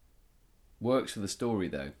 Works for the story,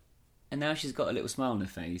 though. And now she's got a little smile on her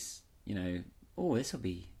face. You know, let's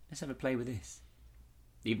have a play with this.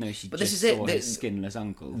 Even though she just saw her skinless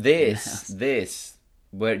uncle. This,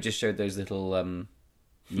 where it just showed those little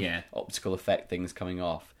optical effect things coming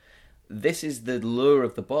off. This is the lure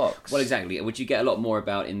of the box. Well, exactly, which you get a lot more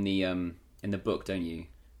about in the book, don't you?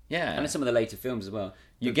 Yeah. And in some of the later films as well.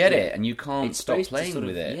 You get it, and you can't stop playing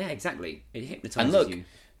with it. Yeah, exactly. It hypnotises you. And look, you.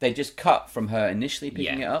 they just cut from her initially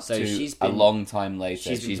picking it up to a long time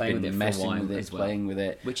later. She's been messing with it, playing with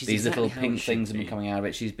it. Which is These exactly little pink things have been coming out of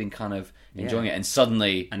it. She's been kind of enjoying it, and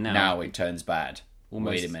suddenly, now it turns bad.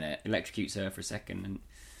 Wait a minute. Electrocutes her for a second.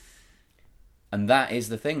 And that is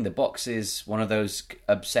the thing. The box is one of those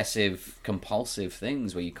obsessive, compulsive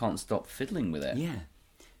things where you can't stop fiddling with it. Yeah.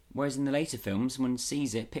 Whereas in the later films, someone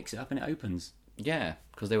sees it, picks it up, and it opens. Yeah,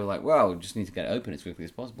 because they were like, well, we just need to get it open as quickly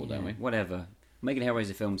as possible, don't we? Whatever. Making a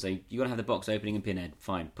Hellraiser film, say, you got to have the box opening and Pinhead.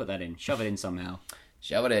 Fine, put that in. Shove it in somehow.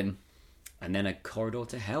 Shove it in. And then a corridor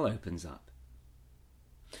to hell opens up.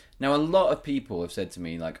 Now, a lot of people have said to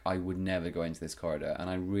me, like, I would never go into this corridor, and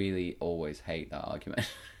I really always hate that argument.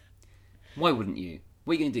 Why wouldn't you?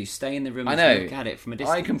 What are you going to do? Stay in the room I and know. look at it from a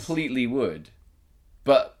distance? I completely would.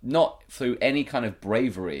 But not through any kind of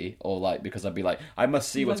bravery or like because I'd be like, I must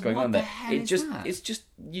see what's going on there. It's just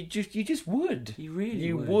you just would.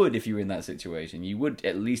 You would if you were in that situation. You would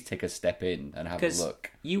at least take a step in and have a look.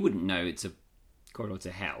 You wouldn't know it's a corridor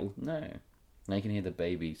to hell. No. Now you can hear the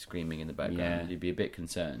baby screaming in the background. Yeah. You'd be a bit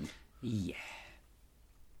concerned. Yeah.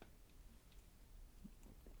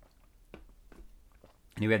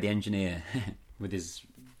 And we have the engineer with his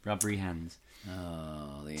rubbery hands.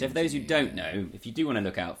 Oh, so for those who don't know, if you do want to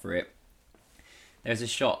look out for it,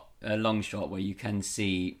 there's a long shot where you can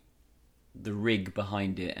see the rig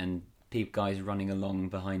behind it and guys running along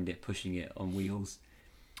behind it, pushing it on wheels.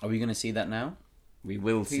 Are we going to see that now? We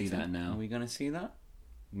will see that now. Are we going to see that?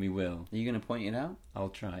 We will. Are you going to point it out? I'll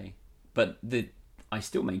try. But I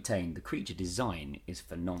still maintain the creature design is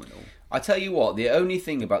phenomenal. I tell you what, the only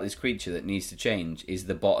thing about this creature that needs to change is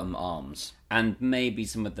the bottom arms. And maybe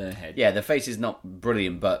some of the head. Yeah, the face is not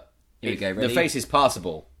brilliant, but the face is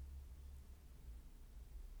passable.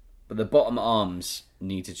 But the bottom arms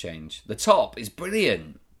need to change. The top is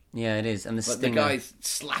brilliant. Yeah, it is. And the guy's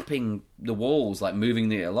slapping the walls, like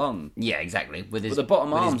moving it along. Yeah, exactly. But the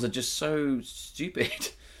bottom arms are just so stupid.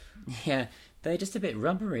 Yeah, they're just a bit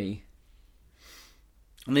rubbery.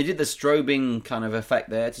 And they did the strobing kind of effect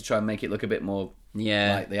there to try and make it look a bit more...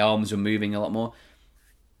 Yeah. Like the arms were moving a lot more.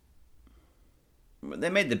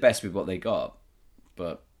 They made the best with what they got.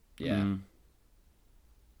 But, yeah. Mm.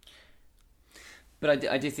 But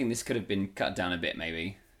I do think this could have been cut down a bit,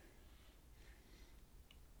 maybe.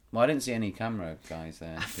 Well, I didn't see any camera guys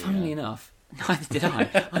there. Funnily enough, neither did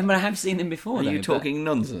I. I have seen them before. Are you talking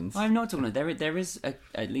nonsense? I'm not talking. There is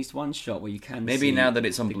at least one shot where you can maybe see now that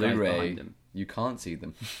it's on the Blu-ray, you can't see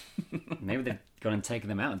them. Maybe they've gone and taken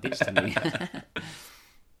them out digitally.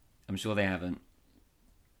 I'm sure they haven't.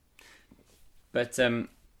 But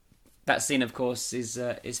that scene, of course,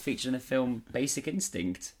 is featured in the film Basic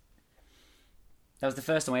Instinct. That was the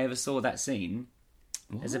first time I ever saw that scene.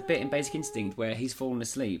 There's a bit in Basic Instinct where he's fallen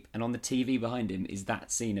asleep, and on the TV behind him is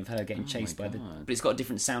that scene of her getting chased by the... But it's got a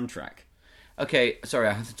different soundtrack. Okay, sorry,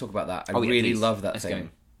 I have to talk about that. I really love that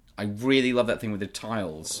thing. I really love that thing with the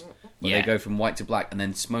tiles, where they go from white to black, and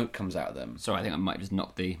then smoke comes out of them. Sorry, I think I might have just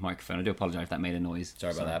knocked the microphone. I do apologise if that made a noise.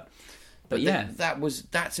 Sorry about that. But yeah.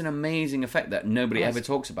 That's an amazing effect that nobody ever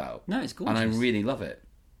talks about. No, it's gorgeous. And I really love it.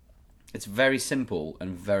 It's very simple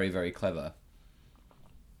and very, very clever.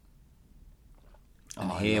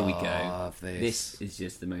 And here we go. This is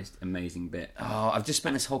just the most amazing bit. Oh, I've just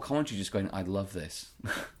spent this whole commentary just going, I love this.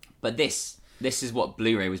 But this is what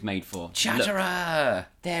Blu-ray was made for. Chatterer! Look,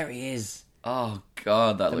 there he is. Oh,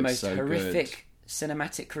 God, that looks so good. The most horrific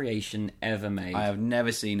cinematic creation ever made. I have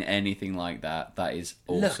never seen anything like that. That is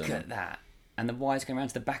awesome. Look at that. And the wires going around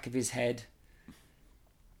to the back of his head.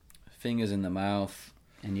 Fingers in the mouth.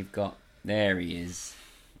 And you've got... There he is.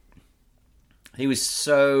 He was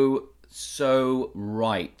so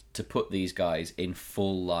right to put these guys in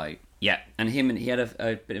full light. Yeah, and he had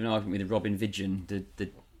a bit of an argument with Robin Vidgeon, the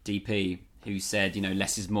DP, who said,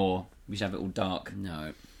 less is more. We should have it all dark.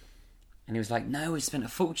 No. And he was like, no, we spent a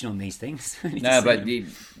fortune on these things. No, but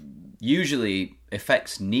usually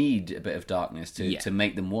effects need a bit of darkness to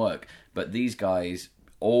make them work. But these guys,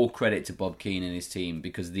 all credit to Bob Keane and his team,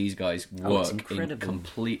 because these guys work in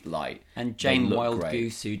complete light. And Jane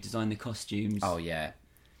Wildgoose, who designed the costumes. Oh, yeah.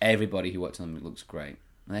 Everybody who worked on them looks great.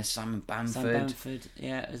 And there's Simon Bamford.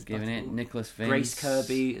 Yeah. As giving it. Nicholas Vince. Grace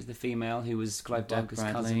Kirby as the female, who was Clive Barker's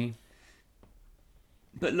cousin.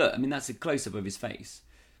 But look, I mean, that's a close-up of his face.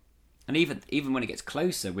 And even when it gets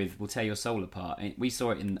closer with We'll Tear Your Soul Apart, we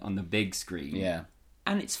saw it on the big screen. Yeah.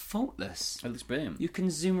 And it's faultless. It looks brilliant. You can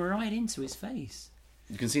zoom right into his face.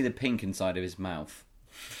 You can see the pink inside of his mouth.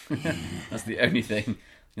 That's the only thing.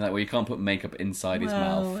 You're like, well, you can't put makeup inside his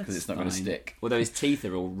mouth because it's not going to stick. Although his teeth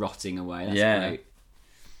are all rotting away. That's great.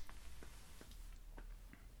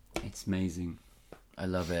 It's amazing. I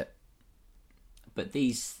love it. But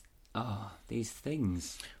these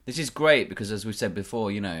things. This is great because, as we said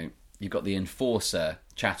before, you've got the enforcer,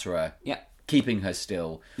 Chatterer, keeping her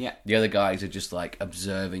still. Yeah. The other guys are just like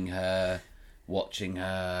observing her, watching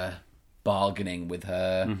her, bargaining with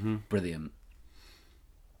her. Mm-hmm. Brilliant.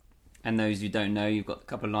 And those who don't know, you've got a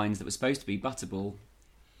couple of lines that were supposed to be Butterball,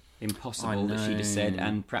 impossible that she just said,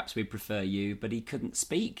 and perhaps we prefer you, but he couldn't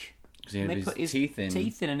speak. Because he had his teeth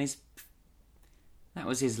in. And that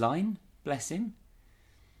was his line. Bless him.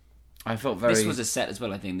 I felt very... This was a set as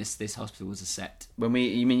well, I think. This hospital was a set.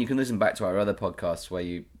 You can listen back to our other podcasts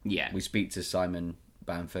where we speak to Simon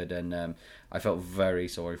Bamford, and I felt very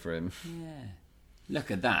sorry for him. Yeah. Look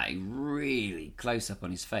at that, really close up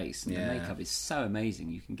on his face. And the makeup is so amazing,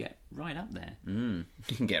 you can get right up there. You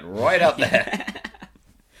can get right up there.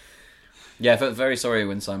 Yeah, I felt very sorry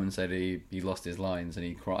when Simon said he lost his lines and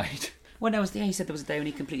he cried. Well, he said there was a day when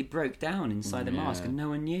he completely broke down inside the mask and no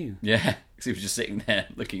one knew. Yeah, because he was just sitting there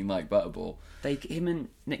looking like Butterball. Him and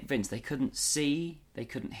Nick Vince, they couldn't see, they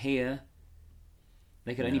couldn't hear,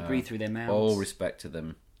 they could only breathe through their mouths. All respect to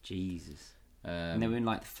them. Jesus. And they were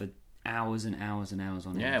in for hours and hours and hours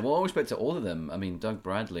on end. Yeah, well, all respect to all of them. I mean, Doug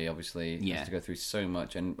Bradley obviously has to go through so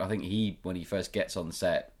much, and I think when he first gets on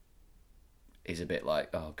set, is a bit like,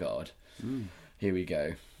 oh god, here we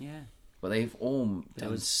go. Yeah, but they've all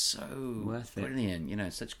done so worth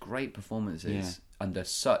brilliant. Such great performances under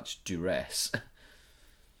such duress,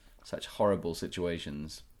 such horrible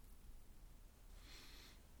situations.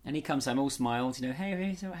 And he comes home all smiles,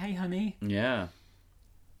 hey honey. Yeah.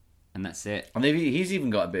 And that's it. And he's even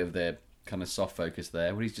got a bit of the kind of soft focus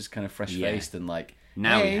there, where he's just kind of fresh-faced and like...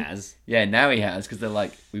 Now hey. he has. Yeah, now he has, because they're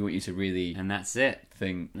like, we want you to really... And that's it.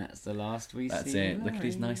 Think... That's the last we see. That's it. Look at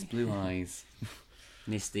his nice blue eyes.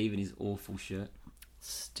 And here's Steve in his awful shirt.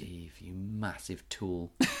 Steve, you massive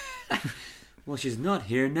tool. Well, she's not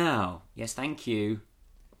here now. Yes, thank you.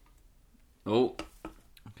 Oh.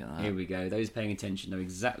 Look at that. Here we go. Those paying attention know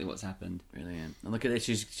exactly what's happened. Brilliant. And look at this.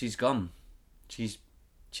 She's gone. She's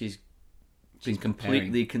been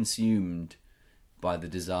completely consumed by the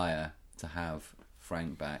desire to have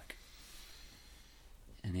Frank back.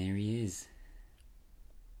 And here he is.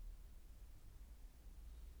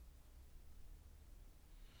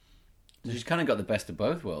 She's kind of got the best of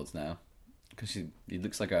both worlds now. Because he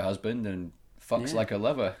looks like her husband and fucks like her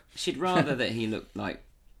lover. She'd rather that he looked like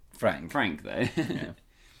Frank, though. Yeah.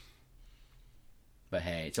 But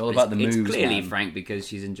hey, it's all about the moves. It's clearly man. Frank because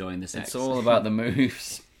she's enjoying the sex. It's all about the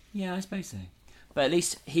moves. Yeah, I suppose so. But at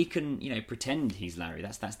least he can, pretend he's Larry.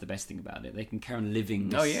 That's the best thing about it. They can carry on living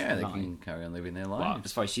this they life. can carry on living their lives. Well,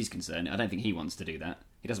 as far as she's concerned, I don't think he wants to do that.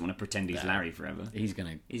 He doesn't want to pretend he's Larry forever. He's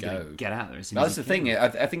going to get out there as soon That's as he the thing. can.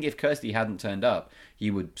 I think if Kirsty hadn't turned up, he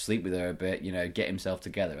would sleep with her a bit, get himself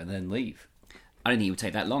together and then leave. I don't think it would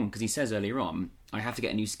take that long because he says earlier on, I have to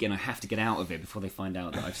get a new skin, I have to get out of it before they find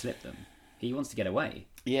out that I've slipped them. He wants to get away.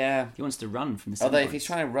 Yeah. He wants to run from the Cenobites. Although if he's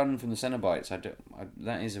trying to run from the Cenobites,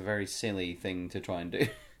 that is a very silly thing to try and do.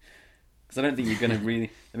 Because I don't think you're going to really...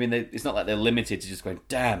 I mean, it's not like they're limited to just going,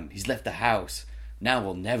 damn, he's left the house. Now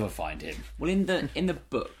we'll never find him. Well, in the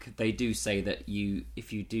book, they do say that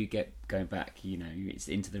if you do going back, it's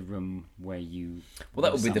into the room where you... Well,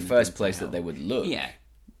 that would be the first place that they would look. Yeah.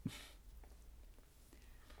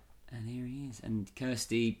 And here he is. And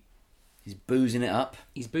Kirsty... He's boozing it up.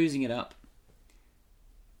 He's boozing it up.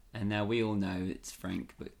 And now we all know it's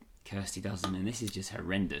Frank, but Kirsty doesn't, and this is just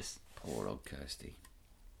horrendous. Poor old Kirsty.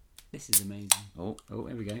 This is amazing. Oh,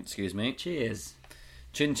 here we go. Excuse me. Cheers.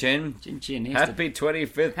 Chin chin. Chin chin. Happy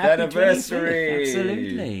 25th anniversary. 25th.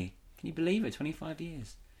 Absolutely. Can you believe it? 25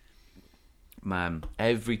 years. Man,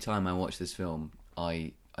 every time I watch this film,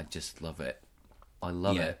 I just love it. I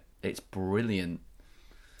love it. It's brilliant.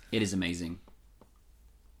 It is amazing.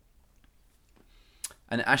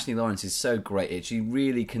 And Ashley Lawrence is so great. She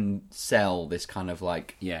really can sell this kind of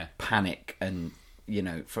panic and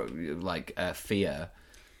fear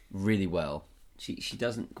really well. She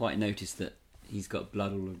doesn't quite notice that he's got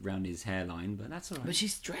blood all around his hairline, but that's all right. But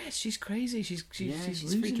she's stressed. She's crazy. She's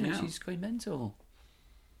losing freaking it. out. She's going mental.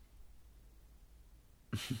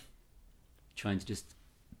 Trying to just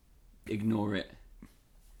ignore it.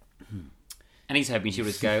 And he's hoping she'll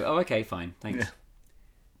just go, oh, okay, fine, thanks.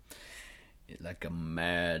 like a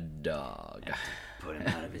mad dog. Put him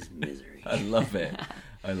out of his misery. I love it.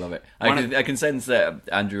 I can sense that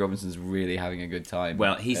Andrew Robinson's really having a good time.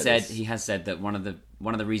 Well, he has said that one of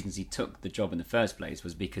the reasons he took the job in the first place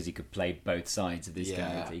was because he could play both sides of this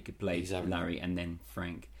character. He could play Larry and then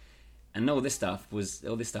Frank, and all this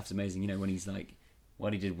stuff's amazing. You know, when he's like,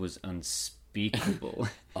 what he did was unspeakable.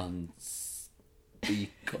 Unspeakable.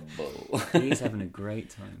 He's having a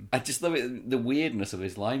great time. I just love it. The weirdness of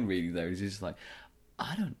his line reading though is just like,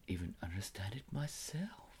 I don't even understand it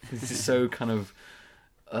myself. It's just so kind of.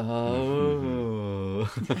 Oh.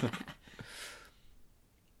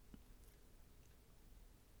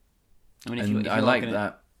 I mean, if you I like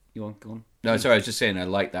that. You want go on? No, sorry, I was just saying I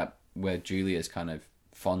like that where Julia's kind of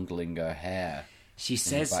fondling her hair. She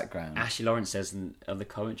says, the background. Ashley Lawrence says in the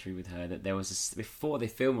commentary with her that there was before they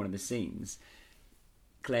filmed one of the scenes,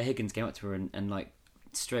 Claire Higgins came up to her and like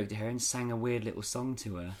stroked her hair and sang a weird little song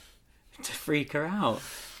to her to freak her out.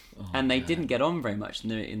 And they didn't get on very much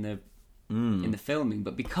in the filming,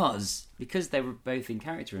 but because they were both in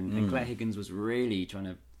character, and Claire Higgins was really trying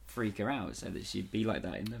to freak her out so that she'd be like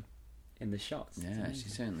that in the shots. Yeah, she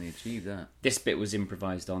certainly achieved that. This bit was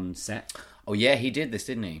improvised on set. Oh yeah, he did this,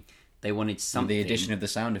 didn't he? They wanted something, with the addition of the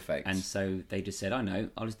sound effects, and so they just said, "I know,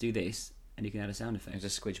 I'll just do this, and you can add a sound effect."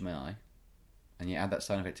 Just squidge my eye, and you add that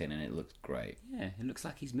sound effect in, and it looks great. Yeah, it looks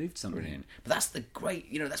like he's moved something. Brilliant. But that's the great,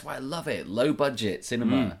 that's why I love it. Low budget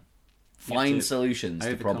cinema. Find solutions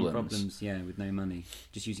to problems. Yeah, with no money.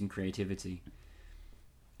 Just using creativity.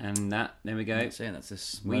 And there we go. That's it. That's a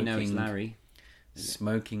smoking, we know it's Larry.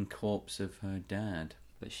 Smoking corpse of her dad.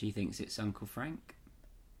 But she thinks it's Uncle Frank.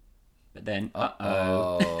 But then,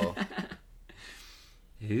 uh-oh.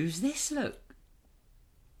 Who's this, look?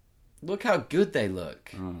 Look how good they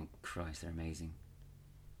look. Oh, Christ, they're amazing.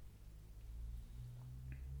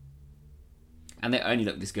 And they only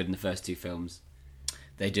look this good in the first two films.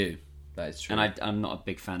 They do. That is true. And I'm not a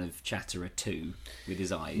big fan of Chatterer 2 with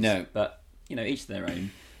his eyes. No. But, each their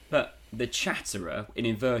own. But the Chatterer, in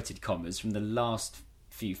inverted commas, from the last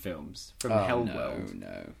few films, from Hellworld.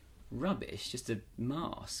 No. Rubbish, just a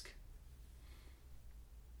mask.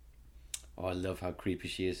 Oh, I love how creepy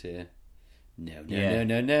she is here. No.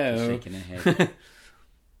 Shaking her head.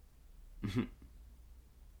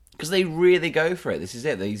 Because they really go for it. This is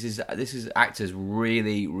it. This is actors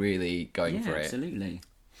really, really going for it. Absolutely.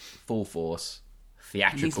 Full force.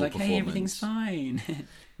 Theatrical He's like, performance. hey, everything's fine.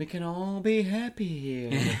 We can all be happy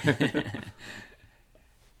here.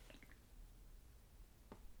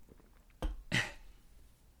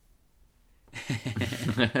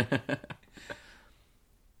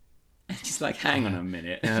 She's like, hang on a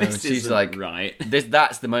minute. She's like, right.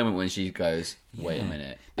 That's the moment when she goes, wait a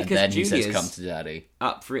minute. And Because then he says, Julia's come to daddy.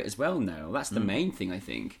 Up for it as well now. That's the main thing, I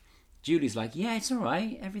think. Julie's like, yeah, it's all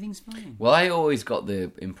right. Everything's fine. Well, I always got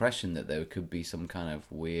the impression that there could be some kind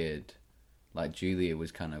of weird, like Julia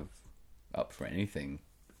was kind of up for anything.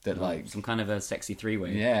 That like some kind of a sexy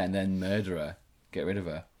three-way. Yeah, and then murder her. Get rid of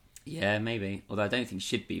her. Yeah, maybe. Although I don't think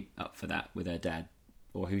she'd be up for that with her dad.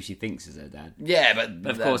 Or who she thinks is her dad. Yeah, but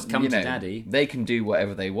of course, come to daddy. They can do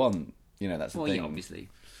whatever they want. That's the thing. Yeah, obviously.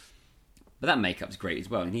 But that makeup's great as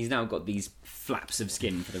well. And he's now got these flaps of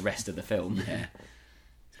skin for the rest of the film. Yeah.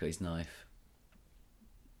 He's got his knife.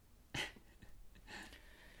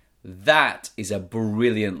 That is a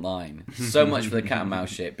brilliant line. So much for the cat and mouse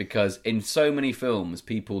shit, because in so many films,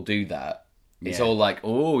 people do that. It's all like,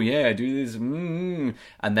 oh, yeah, do this.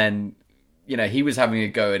 And then, he was having a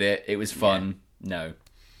go at it. It was fun. Yeah. No.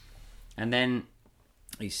 And then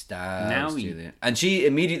he stabs Julia. And she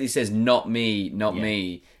immediately says, not me, not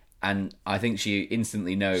me. And I think she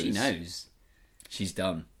instantly knows. She knows. She's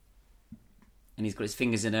done. And he's got his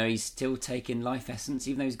fingers in her. He's still taking life essence,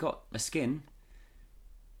 even though he's got a skin.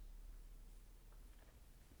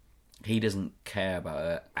 He doesn't care about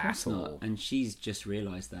her at all. Not. And she's just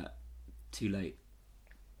realised that too late.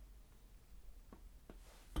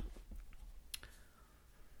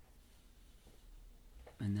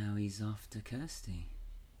 And now he's after Kirsty.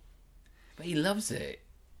 But he loves it.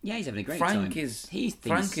 Yeah, he's having a great time. Frank is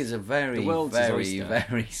a very, very,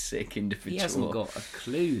 very sick individual. He hasn't got a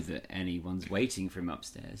clue that anyone's waiting for him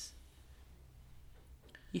upstairs.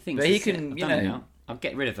 He thinks, but he can, I'll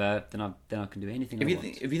get rid of her, then I can do anything I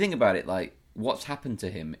want. If you think about it, like, what's happened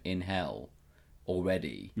to him in hell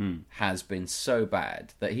already has been so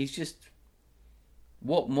bad that he's just...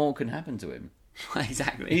 What more can happen to him?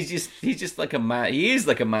 Exactly. He's just like a mad... He is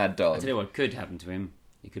like a mad dog. I tell you what could happen to him.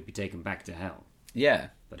 He could be taken back to hell. Yeah.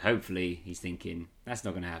 But hopefully he's thinking, that's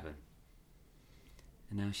not going to happen.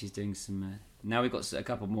 And now she's doing some... now we've got a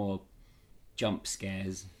couple more jump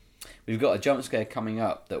scares. We've got a jump scare coming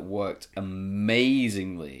up that worked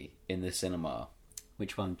amazingly in the cinema.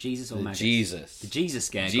 Which one? Jesus or The maggots? Jesus. The Jesus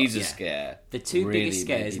scare. Jesus scare. The two really biggest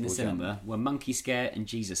made scares in the people cinema jump. were monkey scare and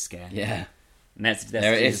Jesus scare. Yeah. And that's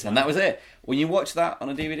There it Jesus is. one. And that was it. When you watch that on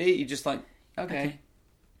a DVD, you're just like, okay.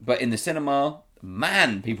 But in the cinema,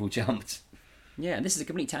 man, people jumped. Yeah, and this is a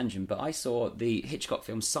complete tangent, but I saw the Hitchcock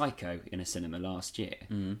film Psycho in a cinema last year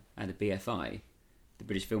at the BFI, the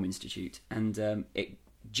British Film Institute, and it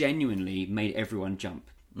genuinely made everyone jump.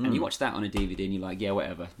 And you watch that on a DVD and you're like, yeah,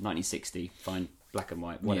 whatever, 1960, fine, black and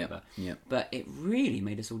white, whatever. Yeah. But it really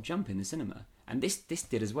made us all jump in the cinema. And this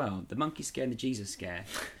did as well. The monkey scare and the Jesus scare.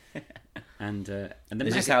 and the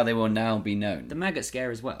This is how they will now be known. the maggot scare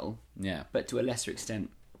as well, Yeah. but to a lesser extent.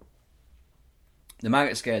 The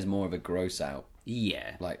maggot scare is more of a gross out.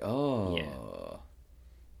 Yeah. Like, oh. Yeah.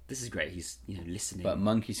 This is great. He's, listening. But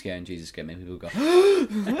monkey scare and Jesus scare make people go,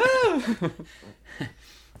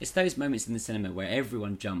 It's those moments in the cinema where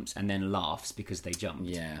everyone jumps and then laughs because they jumped.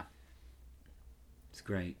 yeah. It's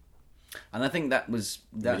great. And I think that's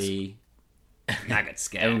The maggot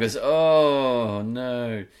scare. everyone goes, oh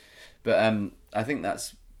no. But I think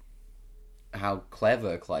that's how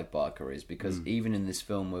clever Clive Barker is, because even in this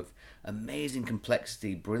film with amazing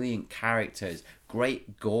complexity, brilliant characters,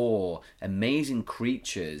 great gore, amazing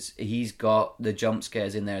creatures, he's got the jump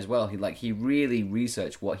scares in there as well. He really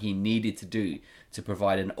researched what he needed to do to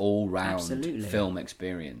provide an all-round Absolutely. film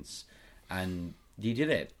experience, and he did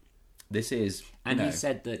it. This is, And he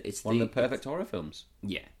said that it's one of the perfect horror films.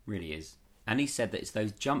 Yeah, really is. And he said that it's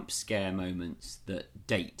those jump scare moments that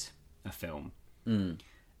date a film.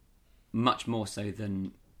 Much more so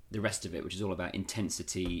than the rest of it, which is all about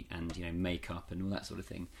intensity and makeup and all that sort of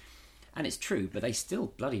thing. And it's true, but they still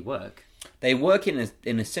bloody work. They work in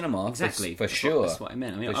a cinema, Exactly, for sure. That's what I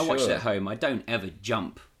meant. I mean, For I watched it sure. at home. I don't ever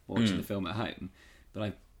jump watching the film at home, but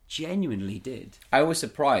I genuinely did. I was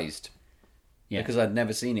surprised Yeah, because I'd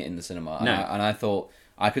never seen it in the cinema, No. and I thought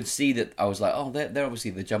I could see that. I was like, oh, they're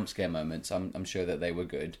obviously the jump scare moments. I'm sure that they were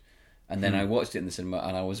good. And then I watched it in the cinema,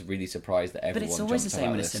 and I was really surprised that but everyone it's always the jumped same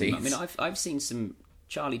out in of a their cinema. I seats. mean, I've seen some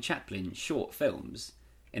Charlie Chaplin short films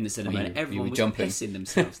in the cinema, You- and you everyone were was jumping. pissing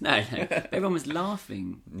themselves. No, everyone was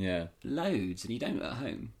laughing Yeah, loads, and you don't at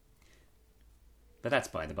home. But that's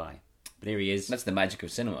by the by. But here he is. that's the magic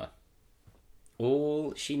of cinema.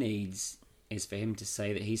 All she needs is for him to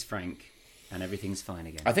say that he's Frank, and everything's fine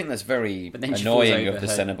again. I think that's very But then she falls annoying over of the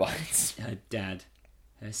her- Cenobites. Her dad,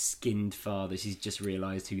 her skinned father, she's just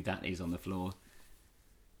realised who that is on the floor.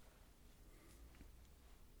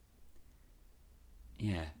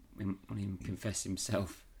 Yeah, want him to confess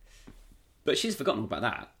himself. But she's forgotten all about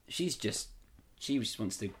that. She just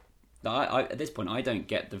wants to... at this point, I don't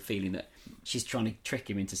get the feeling that she's trying to trick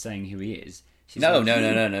him into saying who he is. She's No.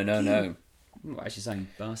 What is she saying?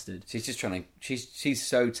 Bastard. She's just trying to. She's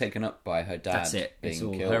so taken up by her dad That's it. being It's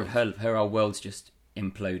all killed. her whole world's just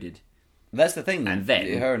imploded. That's the thing. And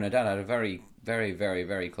then- her and her dad had a very, very, very,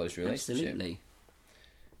 very close relationship. Absolutely.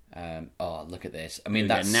 Oh, look at this! I mean,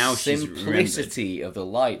 Here we that go. Now she's simplicity of the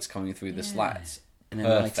lights coming through the slats, And then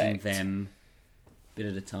lighting perfect. them bit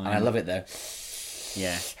at a time. And I love it though.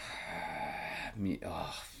 Yeah.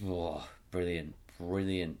 Brilliant,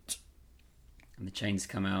 brilliant, And the chains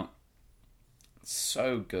come out.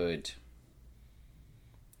 so good.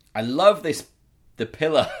 I love this. The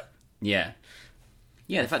pillar. Yeah.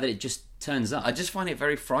 Yeah, the fact that it just turns up. I just find it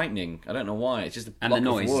very frightening. I don't know why. It's just a And block the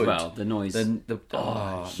of noise as wood. well. The noise.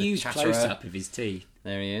 The huge chatterer. close-up of his teeth.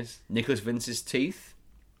 There he is. Nicholas Vince's teeth.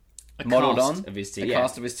 A Modelled cast on of his teeth. A Yeah,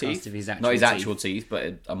 cast of his teeth. Cast of his actual Not his teeth. actual teeth,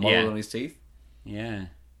 but a model Yeah. on his teeth. Yeah.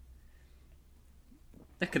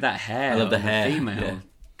 Look at that hair. I love the on hair, female. yeah.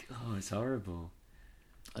 Oh, it's horrible.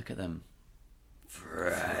 Look at them.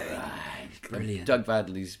 Brilliant. Doug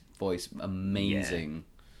Vadley's voice, amazing.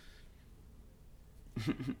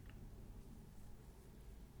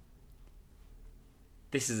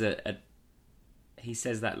 This is a he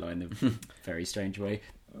says that line in a very strange way.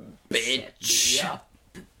 Bitch.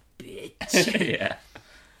 Bitch. Yeah.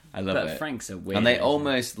 I love But it. Frank's a weird. And they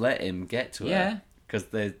almost let him get to Yeah. her. Because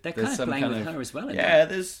They're there's kind of some playing kind with of... her as well. Yeah,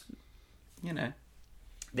 there's...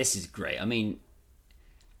 This is great. I mean,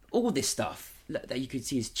 all this stuff that you could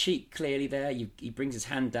see his cheek clearly there. He brings his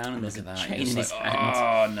hand down and there's a Look at that. chain You're in just his like, hand.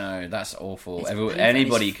 oh no, that's awful. It's painful.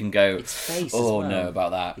 Anybody And his- can go, his face oh as well. no,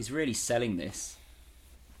 about that. He's really selling this.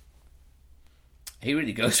 He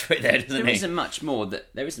really goes for it there, doesn't There he? isn't much more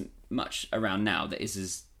there isn't much around now that is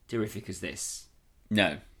as terrific as this.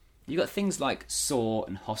 No. You got things like Saw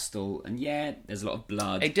and Hostel, and yeah, there's a lot of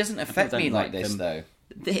blood. It doesn't and affect people me don't like this, them. though.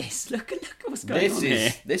 This look at what's going on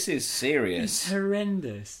here. This is serious. It's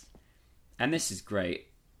horrendous, and this is great.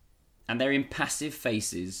 and they're impassive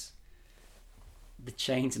faces. The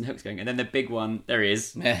chains and hooks going, and then the big one, there he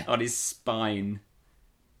is, on his spine.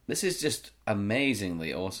 This is just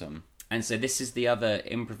amazingly awesome. And so this is the other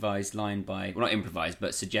improvised line by, well, not improvised,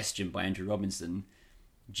 but suggestion by Andrew Robinson.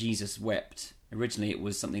 Jesus wept. Originally it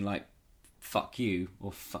was something like, fuck you,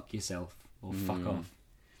 or fuck yourself, or fuck off.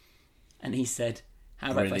 And he said,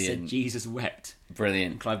 how about if I said Jesus wept?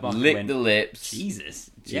 Brilliant. Clive Barker Lick went, the lips.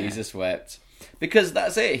 Jesus wept. Because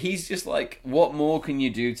that's it. He's just like, what more can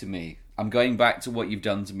you do to me? I'm going back to what you've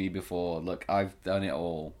done to me before. Look, I've done it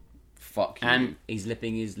all. Fuck you. And he's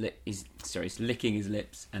licking his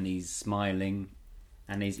lips, and he's smiling.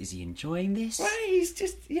 And is he enjoying this? Well, he's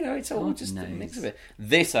just, it's all just a mix of it.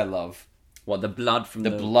 This I love. What, the blood from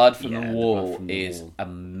the wall is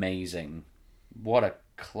amazing. What a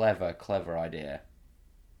clever, clever idea.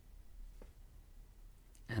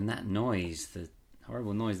 And that noise, the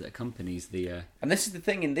horrible noise that accompanies the... And this is the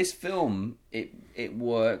thing, in this film, it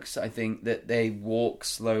works, I think, that they walk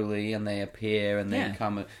slowly and they appear and they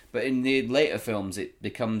come... But in the later films, it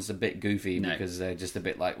becomes a bit goofy because they're just a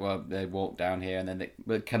bit like, well, they walk down here and then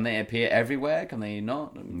but can they appear everywhere? Can they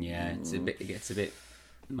not? Yeah, it gets a bit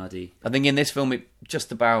muddy. I think in this film, it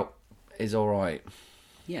just about is all right.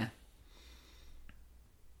 Yeah.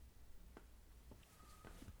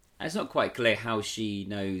 And it's not quite clear how she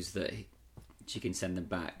knows that she can send them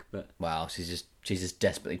back, but... Wow, she's just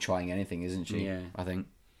desperately trying anything, isn't she? Yeah. I think.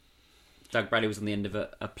 Doug Bradley was on the end of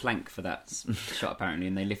a plank for that shot, apparently,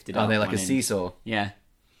 and they lifted up. Are they like one a end. seesaw? Yeah.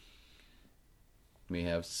 We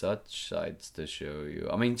have such sights to show you.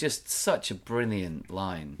 I mean, just such a brilliant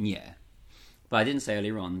line. Yeah. But I didn't say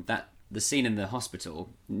earlier on that the scene in the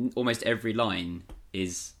hospital, almost every line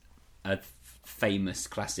is a famous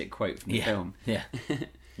classic quote from the film. Yeah.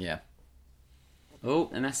 Yeah. Oh,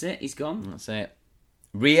 and that's it. He's gone. That's it.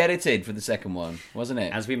 Re-edited for the second one, wasn't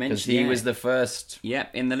it? As we mentioned, because he was the first.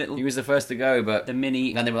 Yep, in the little. He was the first to go, but the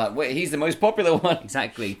mini. And they were like, "Wait, he's the most popular one."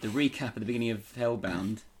 Exactly. The recap at the beginning of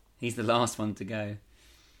Hellbound. He's the last one to go.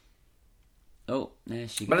 Oh, there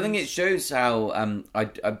she goes. But I think it shows how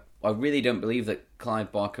I really don't believe that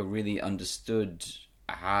Clive Barker really understood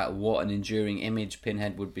what an enduring image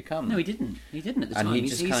Pinhead would become. No, he didn't. He didn't at the time. And he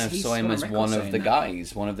just kind of saw him as one of the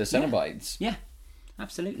guys, one of the Cenobites. Yeah,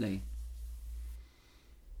 absolutely.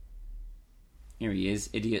 Here he is.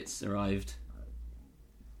 Idiots arrived.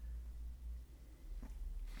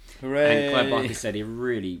 Hooray! And Clive Barker said he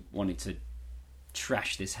really wanted to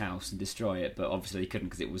trash this house and destroy it, but obviously he couldn't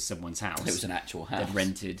because it was someone's house. It was an actual house. They'd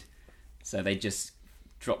rented. So they just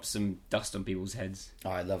dropped some dust on people's heads. Oh,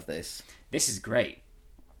 I love this. This is great.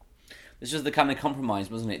 This was the kind of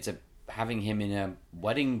compromise, wasn't it, to having him in a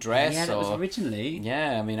wedding dress? Yeah, that was originally.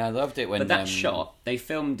 Yeah, I mean, I loved it when... But that shot, they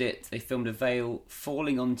filmed a veil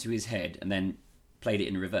falling onto his head and then played it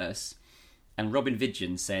in reverse. And Robin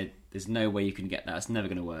Vidgeon said, there's no way you can get that, it's never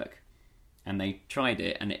going to work. And they tried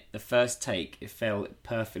it, and the first take, it fell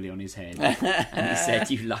perfectly on his head. And he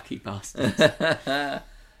said, you lucky bastard.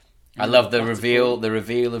 I love the reveal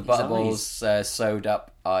of Butterball's sewed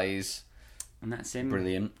up eyes. And that's him.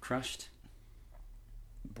 Brilliant. Crushed.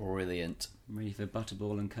 Brilliant. Ready for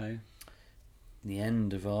Butterball and co. The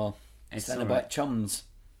end of our Cenobite right. chums.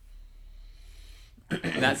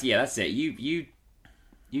 That's it.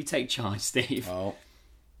 You take charge, Steve. Oh.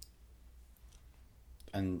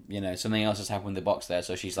 And, something else has happened in the box there,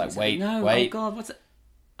 so she's like, wait. Oh God, what's it?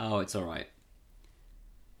 Oh, it's alright.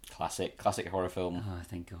 Classic horror film. Oh,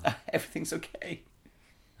 thank God. Everything's okay.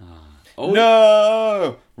 Oh.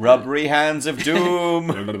 No! Rubbery hands of doom!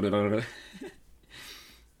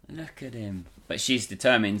 Look at him. But she's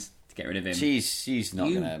determined to get rid of him. She's not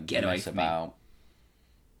going to get away mess from about.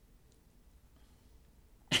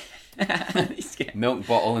 He's getting Milk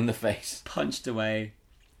bottle in the face. punched away.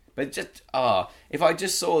 But just, if I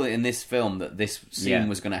just saw that in this film that this scene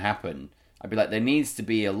was going to happen, I'd be like, there needs to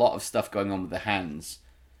be a lot of stuff going on with the hands.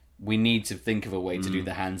 We need to think of a way to do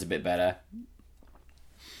the hands a bit better.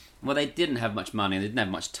 Well, they didn't have much money. They didn't have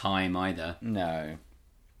much time either. No.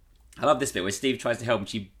 I love this bit where Steve tries to help and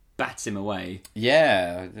she bats him away.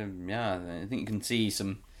 Yeah. I think you can see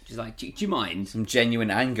some... She's like, do you mind? Some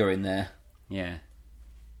genuine anger in there. Yeah.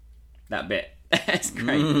 That bit. It's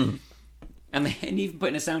great. And they even put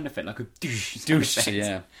in a sound effect, like a douche,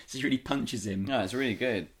 yeah. So she really punches him. No, it's really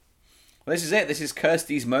good. Well, this is it. This is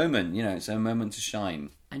Kirsty's moment. It's her moment to shine.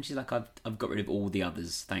 And she's like, I've got rid of all the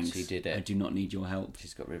others, thanks. She did it. I do not need your help.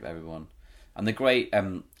 She's got rid of everyone. And the great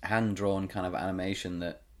hand-drawn kind of animation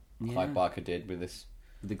that Clive Barker did with this...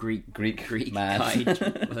 The Greek man. guy.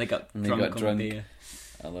 Well, they got drunk on beer.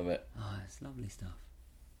 I love it. Oh, it's lovely stuff.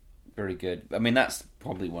 Very good. I mean, that's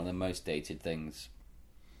probably one of the most dated things.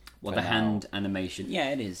 Well, for the now. hand animation, yeah,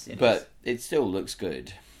 it is. But it still looks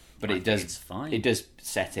good. But I it think does. it's fine. It does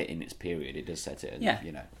set it in its period. It does set it. Yeah.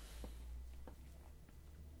 You know.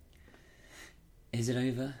 Is it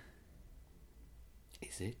over?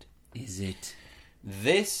 Is it? Is it?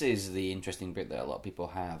 This is the interesting bit that a lot of people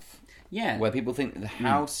have, Yeah. where people think that the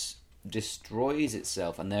house destroys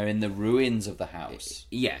itself and they're in the ruins of the house.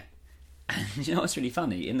 Yeah. And you know what's really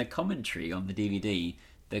funny? In the commentary on the DVD,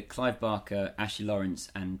 the Clive Barker, Ashley Lawrence,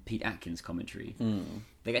 and Pete Atkins commentary,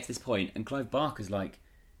 they get to this point, and Clive Barker's like,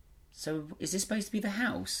 so is this supposed to be the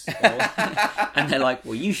house? And they're like,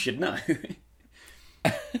 well, you should know.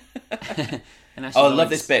 And Ashley Oh, I love Lawrence-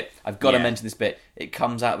 this bit. I've got to Yeah. mention this bit. It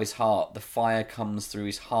comes out of his heart. The fire comes through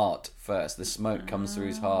his heart first. The smoke comes through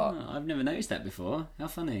his heart. Oh, I've never noticed that before. How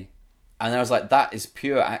funny. And I was like, that is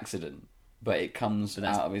pure accident. But it comes But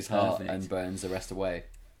that's out of his heart perfect. and burns the rest away.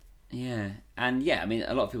 Yeah. And yeah, I mean,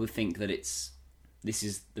 a lot of people think that this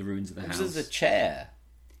is the ruins of the house. Because there's a chair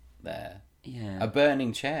there. Yeah. A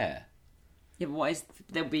burning chair. Yeah, but what is...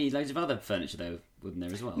 There'll be loads of other furniture, though, wouldn't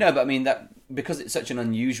there, as well? No, but I mean, that because it's such an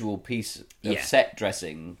unusual piece of Yeah. set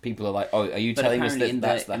dressing, people are like, oh, are you But telling us apparently that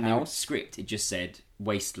that's the in house? script, it just said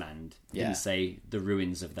wasteland. It Yeah. didn't say the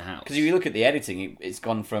ruins of the house. Because if you look at the editing, it's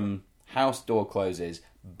gone from house door closes,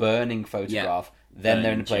 burning photograph, then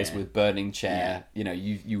they're in a Burning place chair. with burning chair. You know,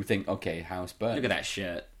 you think, okay, house burned. Look at that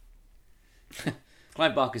shirt.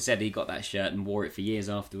 Clive Barker said he got that shirt and wore it for years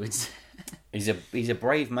afterwards. He's a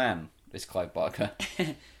brave man, this Clive Barker.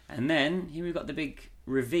 And then, here we've got the big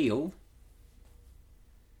reveal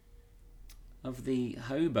of the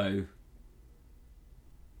hobo.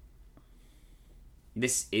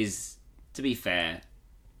 This is, to be fair,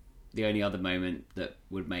 the only other moment that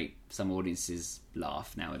would make some audiences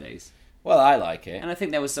laugh nowadays. Well, I like it. And I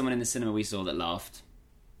think there was someone in the cinema we saw that laughed.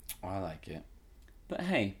 I like it. But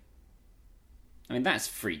hey, I mean, that's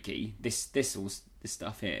freaky, this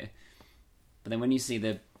stuff here. But then when you see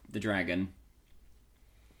the dragon...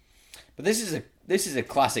 But this is a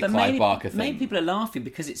classic But Clive Barker thing. maybe people are laughing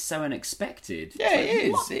because it's so unexpected. Yeah, it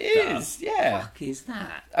It's is. like, It what is. the Yeah. fuck is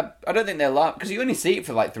that? I don't think they're laughing because you only see it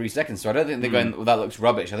for like 3 seconds, so I don't think they're going, well, that looks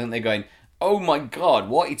rubbish. I think they're going, oh my god,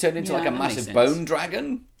 what? He turned into Yeah, like a that makes massive sense. bone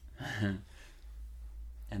dragon?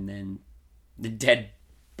 And then the dead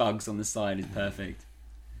bugs on the side is perfect.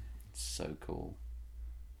 It's so cool.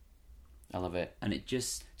 I love it. And it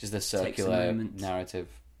just... Just the a circular moment. narrative.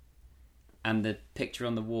 And the picture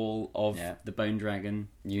on the wall of Yeah. the bone dragon.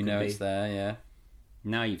 You could know be. it's there, yeah.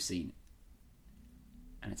 Now you've seen it.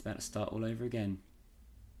 And it's about to start all over again.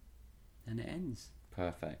 And it ends.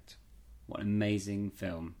 Perfect. What an amazing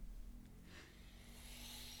film.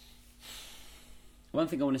 One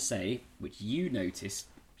thing I want to say, which you noticed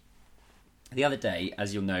the other day,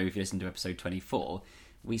 as you'll know if you listen to episode 24,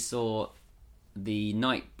 we saw the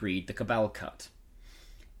Nightbreed, the Cabal cut.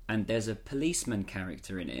 And there's a policeman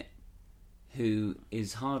character in it who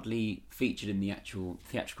is hardly featured in the actual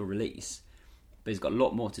theatrical release, but he's got a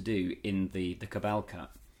lot more to do in the Cabal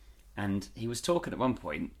cut. And he was talking at one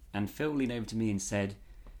point, and Phil leaned over to me and said,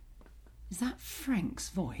 "Is that Frank's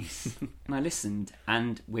voice?" And I listened,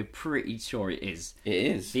 and we're pretty sure it is. It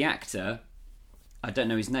is. The actor, I don't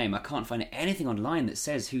know his name, I can't find anything online that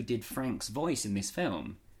says who did Frank's voice in this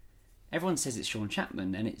film. Everyone says it's Sean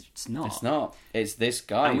Chapman, and it's not. It's not. It's this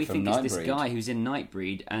guy And we from think Nightbreed. it's this guy who's in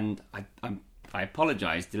Nightbreed, and I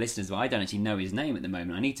apologise to listeners, but I don't actually know his name at the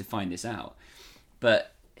moment. I need to find this out.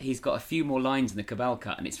 But he's got a few more lines in the Cabal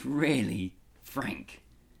cut, and it's really Frank.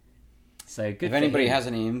 So good. If for anybody him. has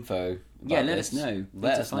any info, Yeah, about let this, us know.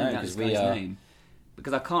 Let to us find know out this because we guy's are. name.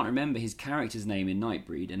 Because I can't remember his character's name in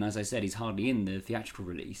Nightbreed, and as I said, he's hardly in the theatrical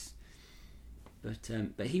release.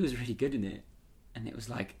 But he was really good in it, and it was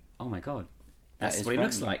like, oh my god, That that's is what he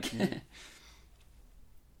looks Frank. like.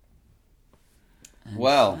 And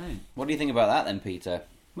Well, so- what do you think about that then, Peter?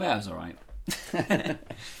 well, it was all right.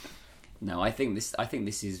 No, I think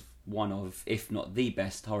this is one of, if not the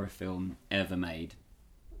best horror film ever made.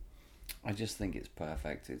 I just think it's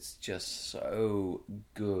perfect. It's just so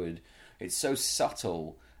good. It's so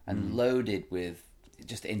subtle and loaded with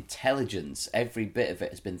just intelligence. Every bit of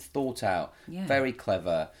it has been thought out. Yeah. Very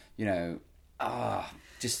clever. You know,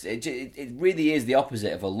 just it really is the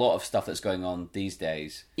opposite of a lot of stuff that's going on these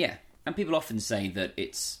days. Yeah, and people often say that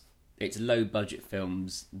it's low budget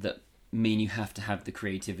films that mean you have to have the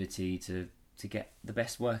creativity to get the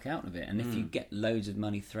best work out of it. And if you get loads of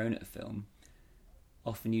money thrown at a film,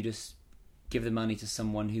 often you just give the money to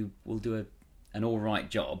someone who will do an all right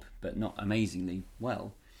job, but not amazingly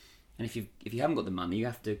well. And if you haven't got the money, you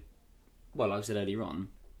have to, well, like I said earlier on,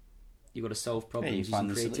 you've got to solve Yeah, problems you using find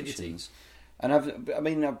the creativity. solutions. And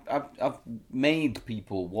I've made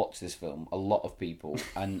people watch this film, a lot of people,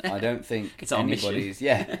 and I don't think It's our mission. anybody's.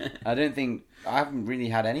 Yeah, I haven't really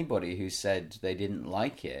had anybody who said they didn't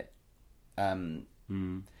like it.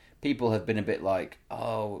 People have been a bit like,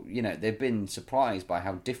 oh, they've been surprised by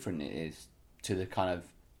how different it is to the kind of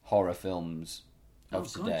horror films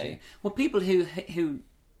of today. Yeah. Well, people who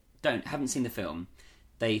haven't seen the film,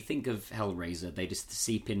 they think of Hellraiser, they just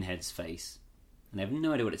see Pinhead's face, and they have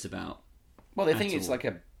no idea what it's about. Well, they think it's like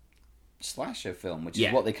a slasher film, which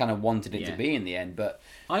is what they kind of wanted it to be in the end. But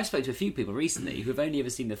I've spoken to a few people recently who have only ever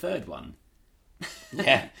seen the third one.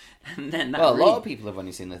 Yeah. And then a lot of people have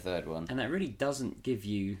only seen the third one. And that really doesn't give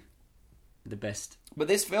you the best. But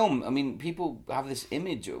this film, I mean, people have this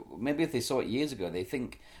image, or maybe if they saw it years ago, they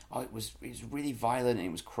think, oh, it was really violent, and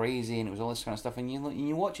it was crazy, and it was all this kind of stuff, and you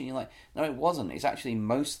watch it, and you're like, no, it wasn't. It's actually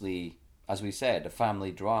mostly, as we said, a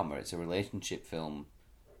family drama. It's a relationship film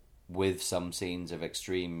with some scenes of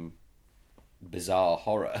extreme, bizarre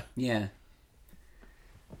horror. Yeah.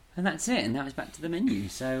 And that's it, and that was back to the menu.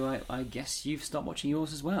 So I guess you've stopped watching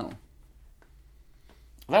yours as well.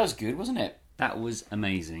 That was good, wasn't it? That was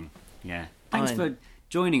amazing. Yeah. Thanks for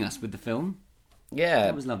joining us with the film. Yeah.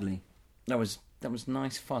 That was lovely. That was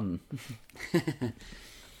nice fun.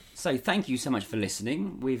 So thank you so much for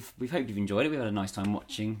listening. We've hoped you've enjoyed it. We've had a nice time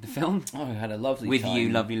watching the film. Oh, we had a lovely with time. you,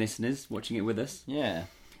 lovely listeners, watching it with us. Yeah.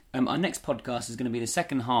 Our next podcast is going to be the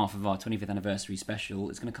second half of our 25th anniversary special.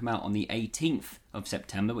 It's going to come out on the 18th of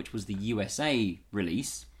September, which was the USA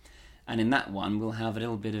release. And in that one, we'll have a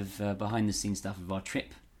little bit of behind-the-scenes stuff of our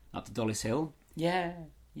trip up to Dollis Hill. Yeah.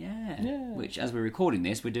 Yeah. Which, as we're recording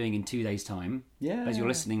this, we're doing in 2 days' time. Yeah. As you're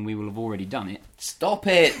listening, we will have already done it. Stop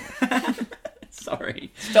it!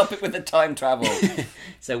 Sorry. Stop it with the time travel.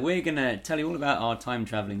 So we're going to tell you all about our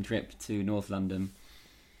time-travelling trip to North London.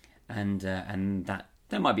 And that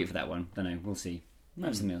might be it for that one. Don't know. We'll see.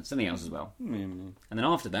 Maybe something else as well. And then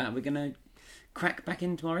after that, we're going to crack back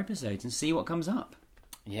into our episodes and see what comes up.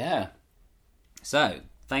 Yeah. So,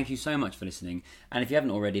 thank you so much for listening. And if you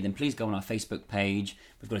haven't already, then please go on our Facebook page.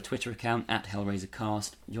 We've got a Twitter account at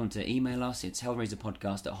HellraiserCast. If you want to email us, it's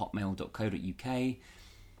hellraiserpodcast@hotmail.co.uk.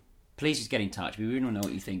 Please just get in touch. We really want to know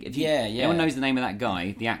what you think. If anyone knows the name of that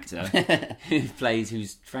guy, the actor,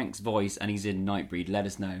 who's Frank's voice and he's in Nightbreed, let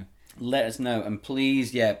us know. Let us know, and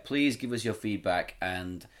please give us your feedback,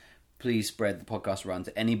 and please spread the podcast around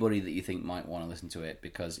to anybody that you think might want to listen to it,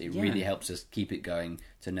 because it really helps us keep it going,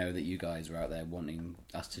 to know that you guys are out there wanting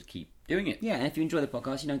us to keep doing it. Yeah, and if you enjoy the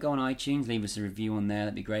podcast, go on iTunes, leave us a review on there.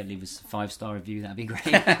 That'd be great. Leave us a 5-star review. That'd be great.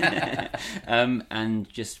 And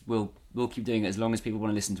just we'll keep doing it as long as people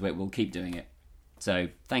want to listen to it. We'll keep doing it. So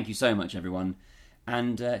thank you so much, everyone.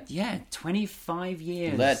 And 25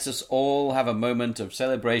 years. Let us all have a moment of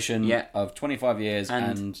celebration of 25 years.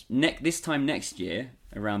 And this time next year,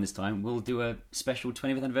 around this time, we'll do a special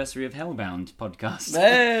 20th anniversary of Hellbound podcast.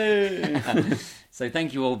 Hey! So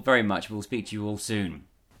thank you all very much. We'll speak to you all soon.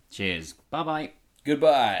 Cheers. Bye-bye.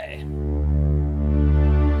 Goodbye.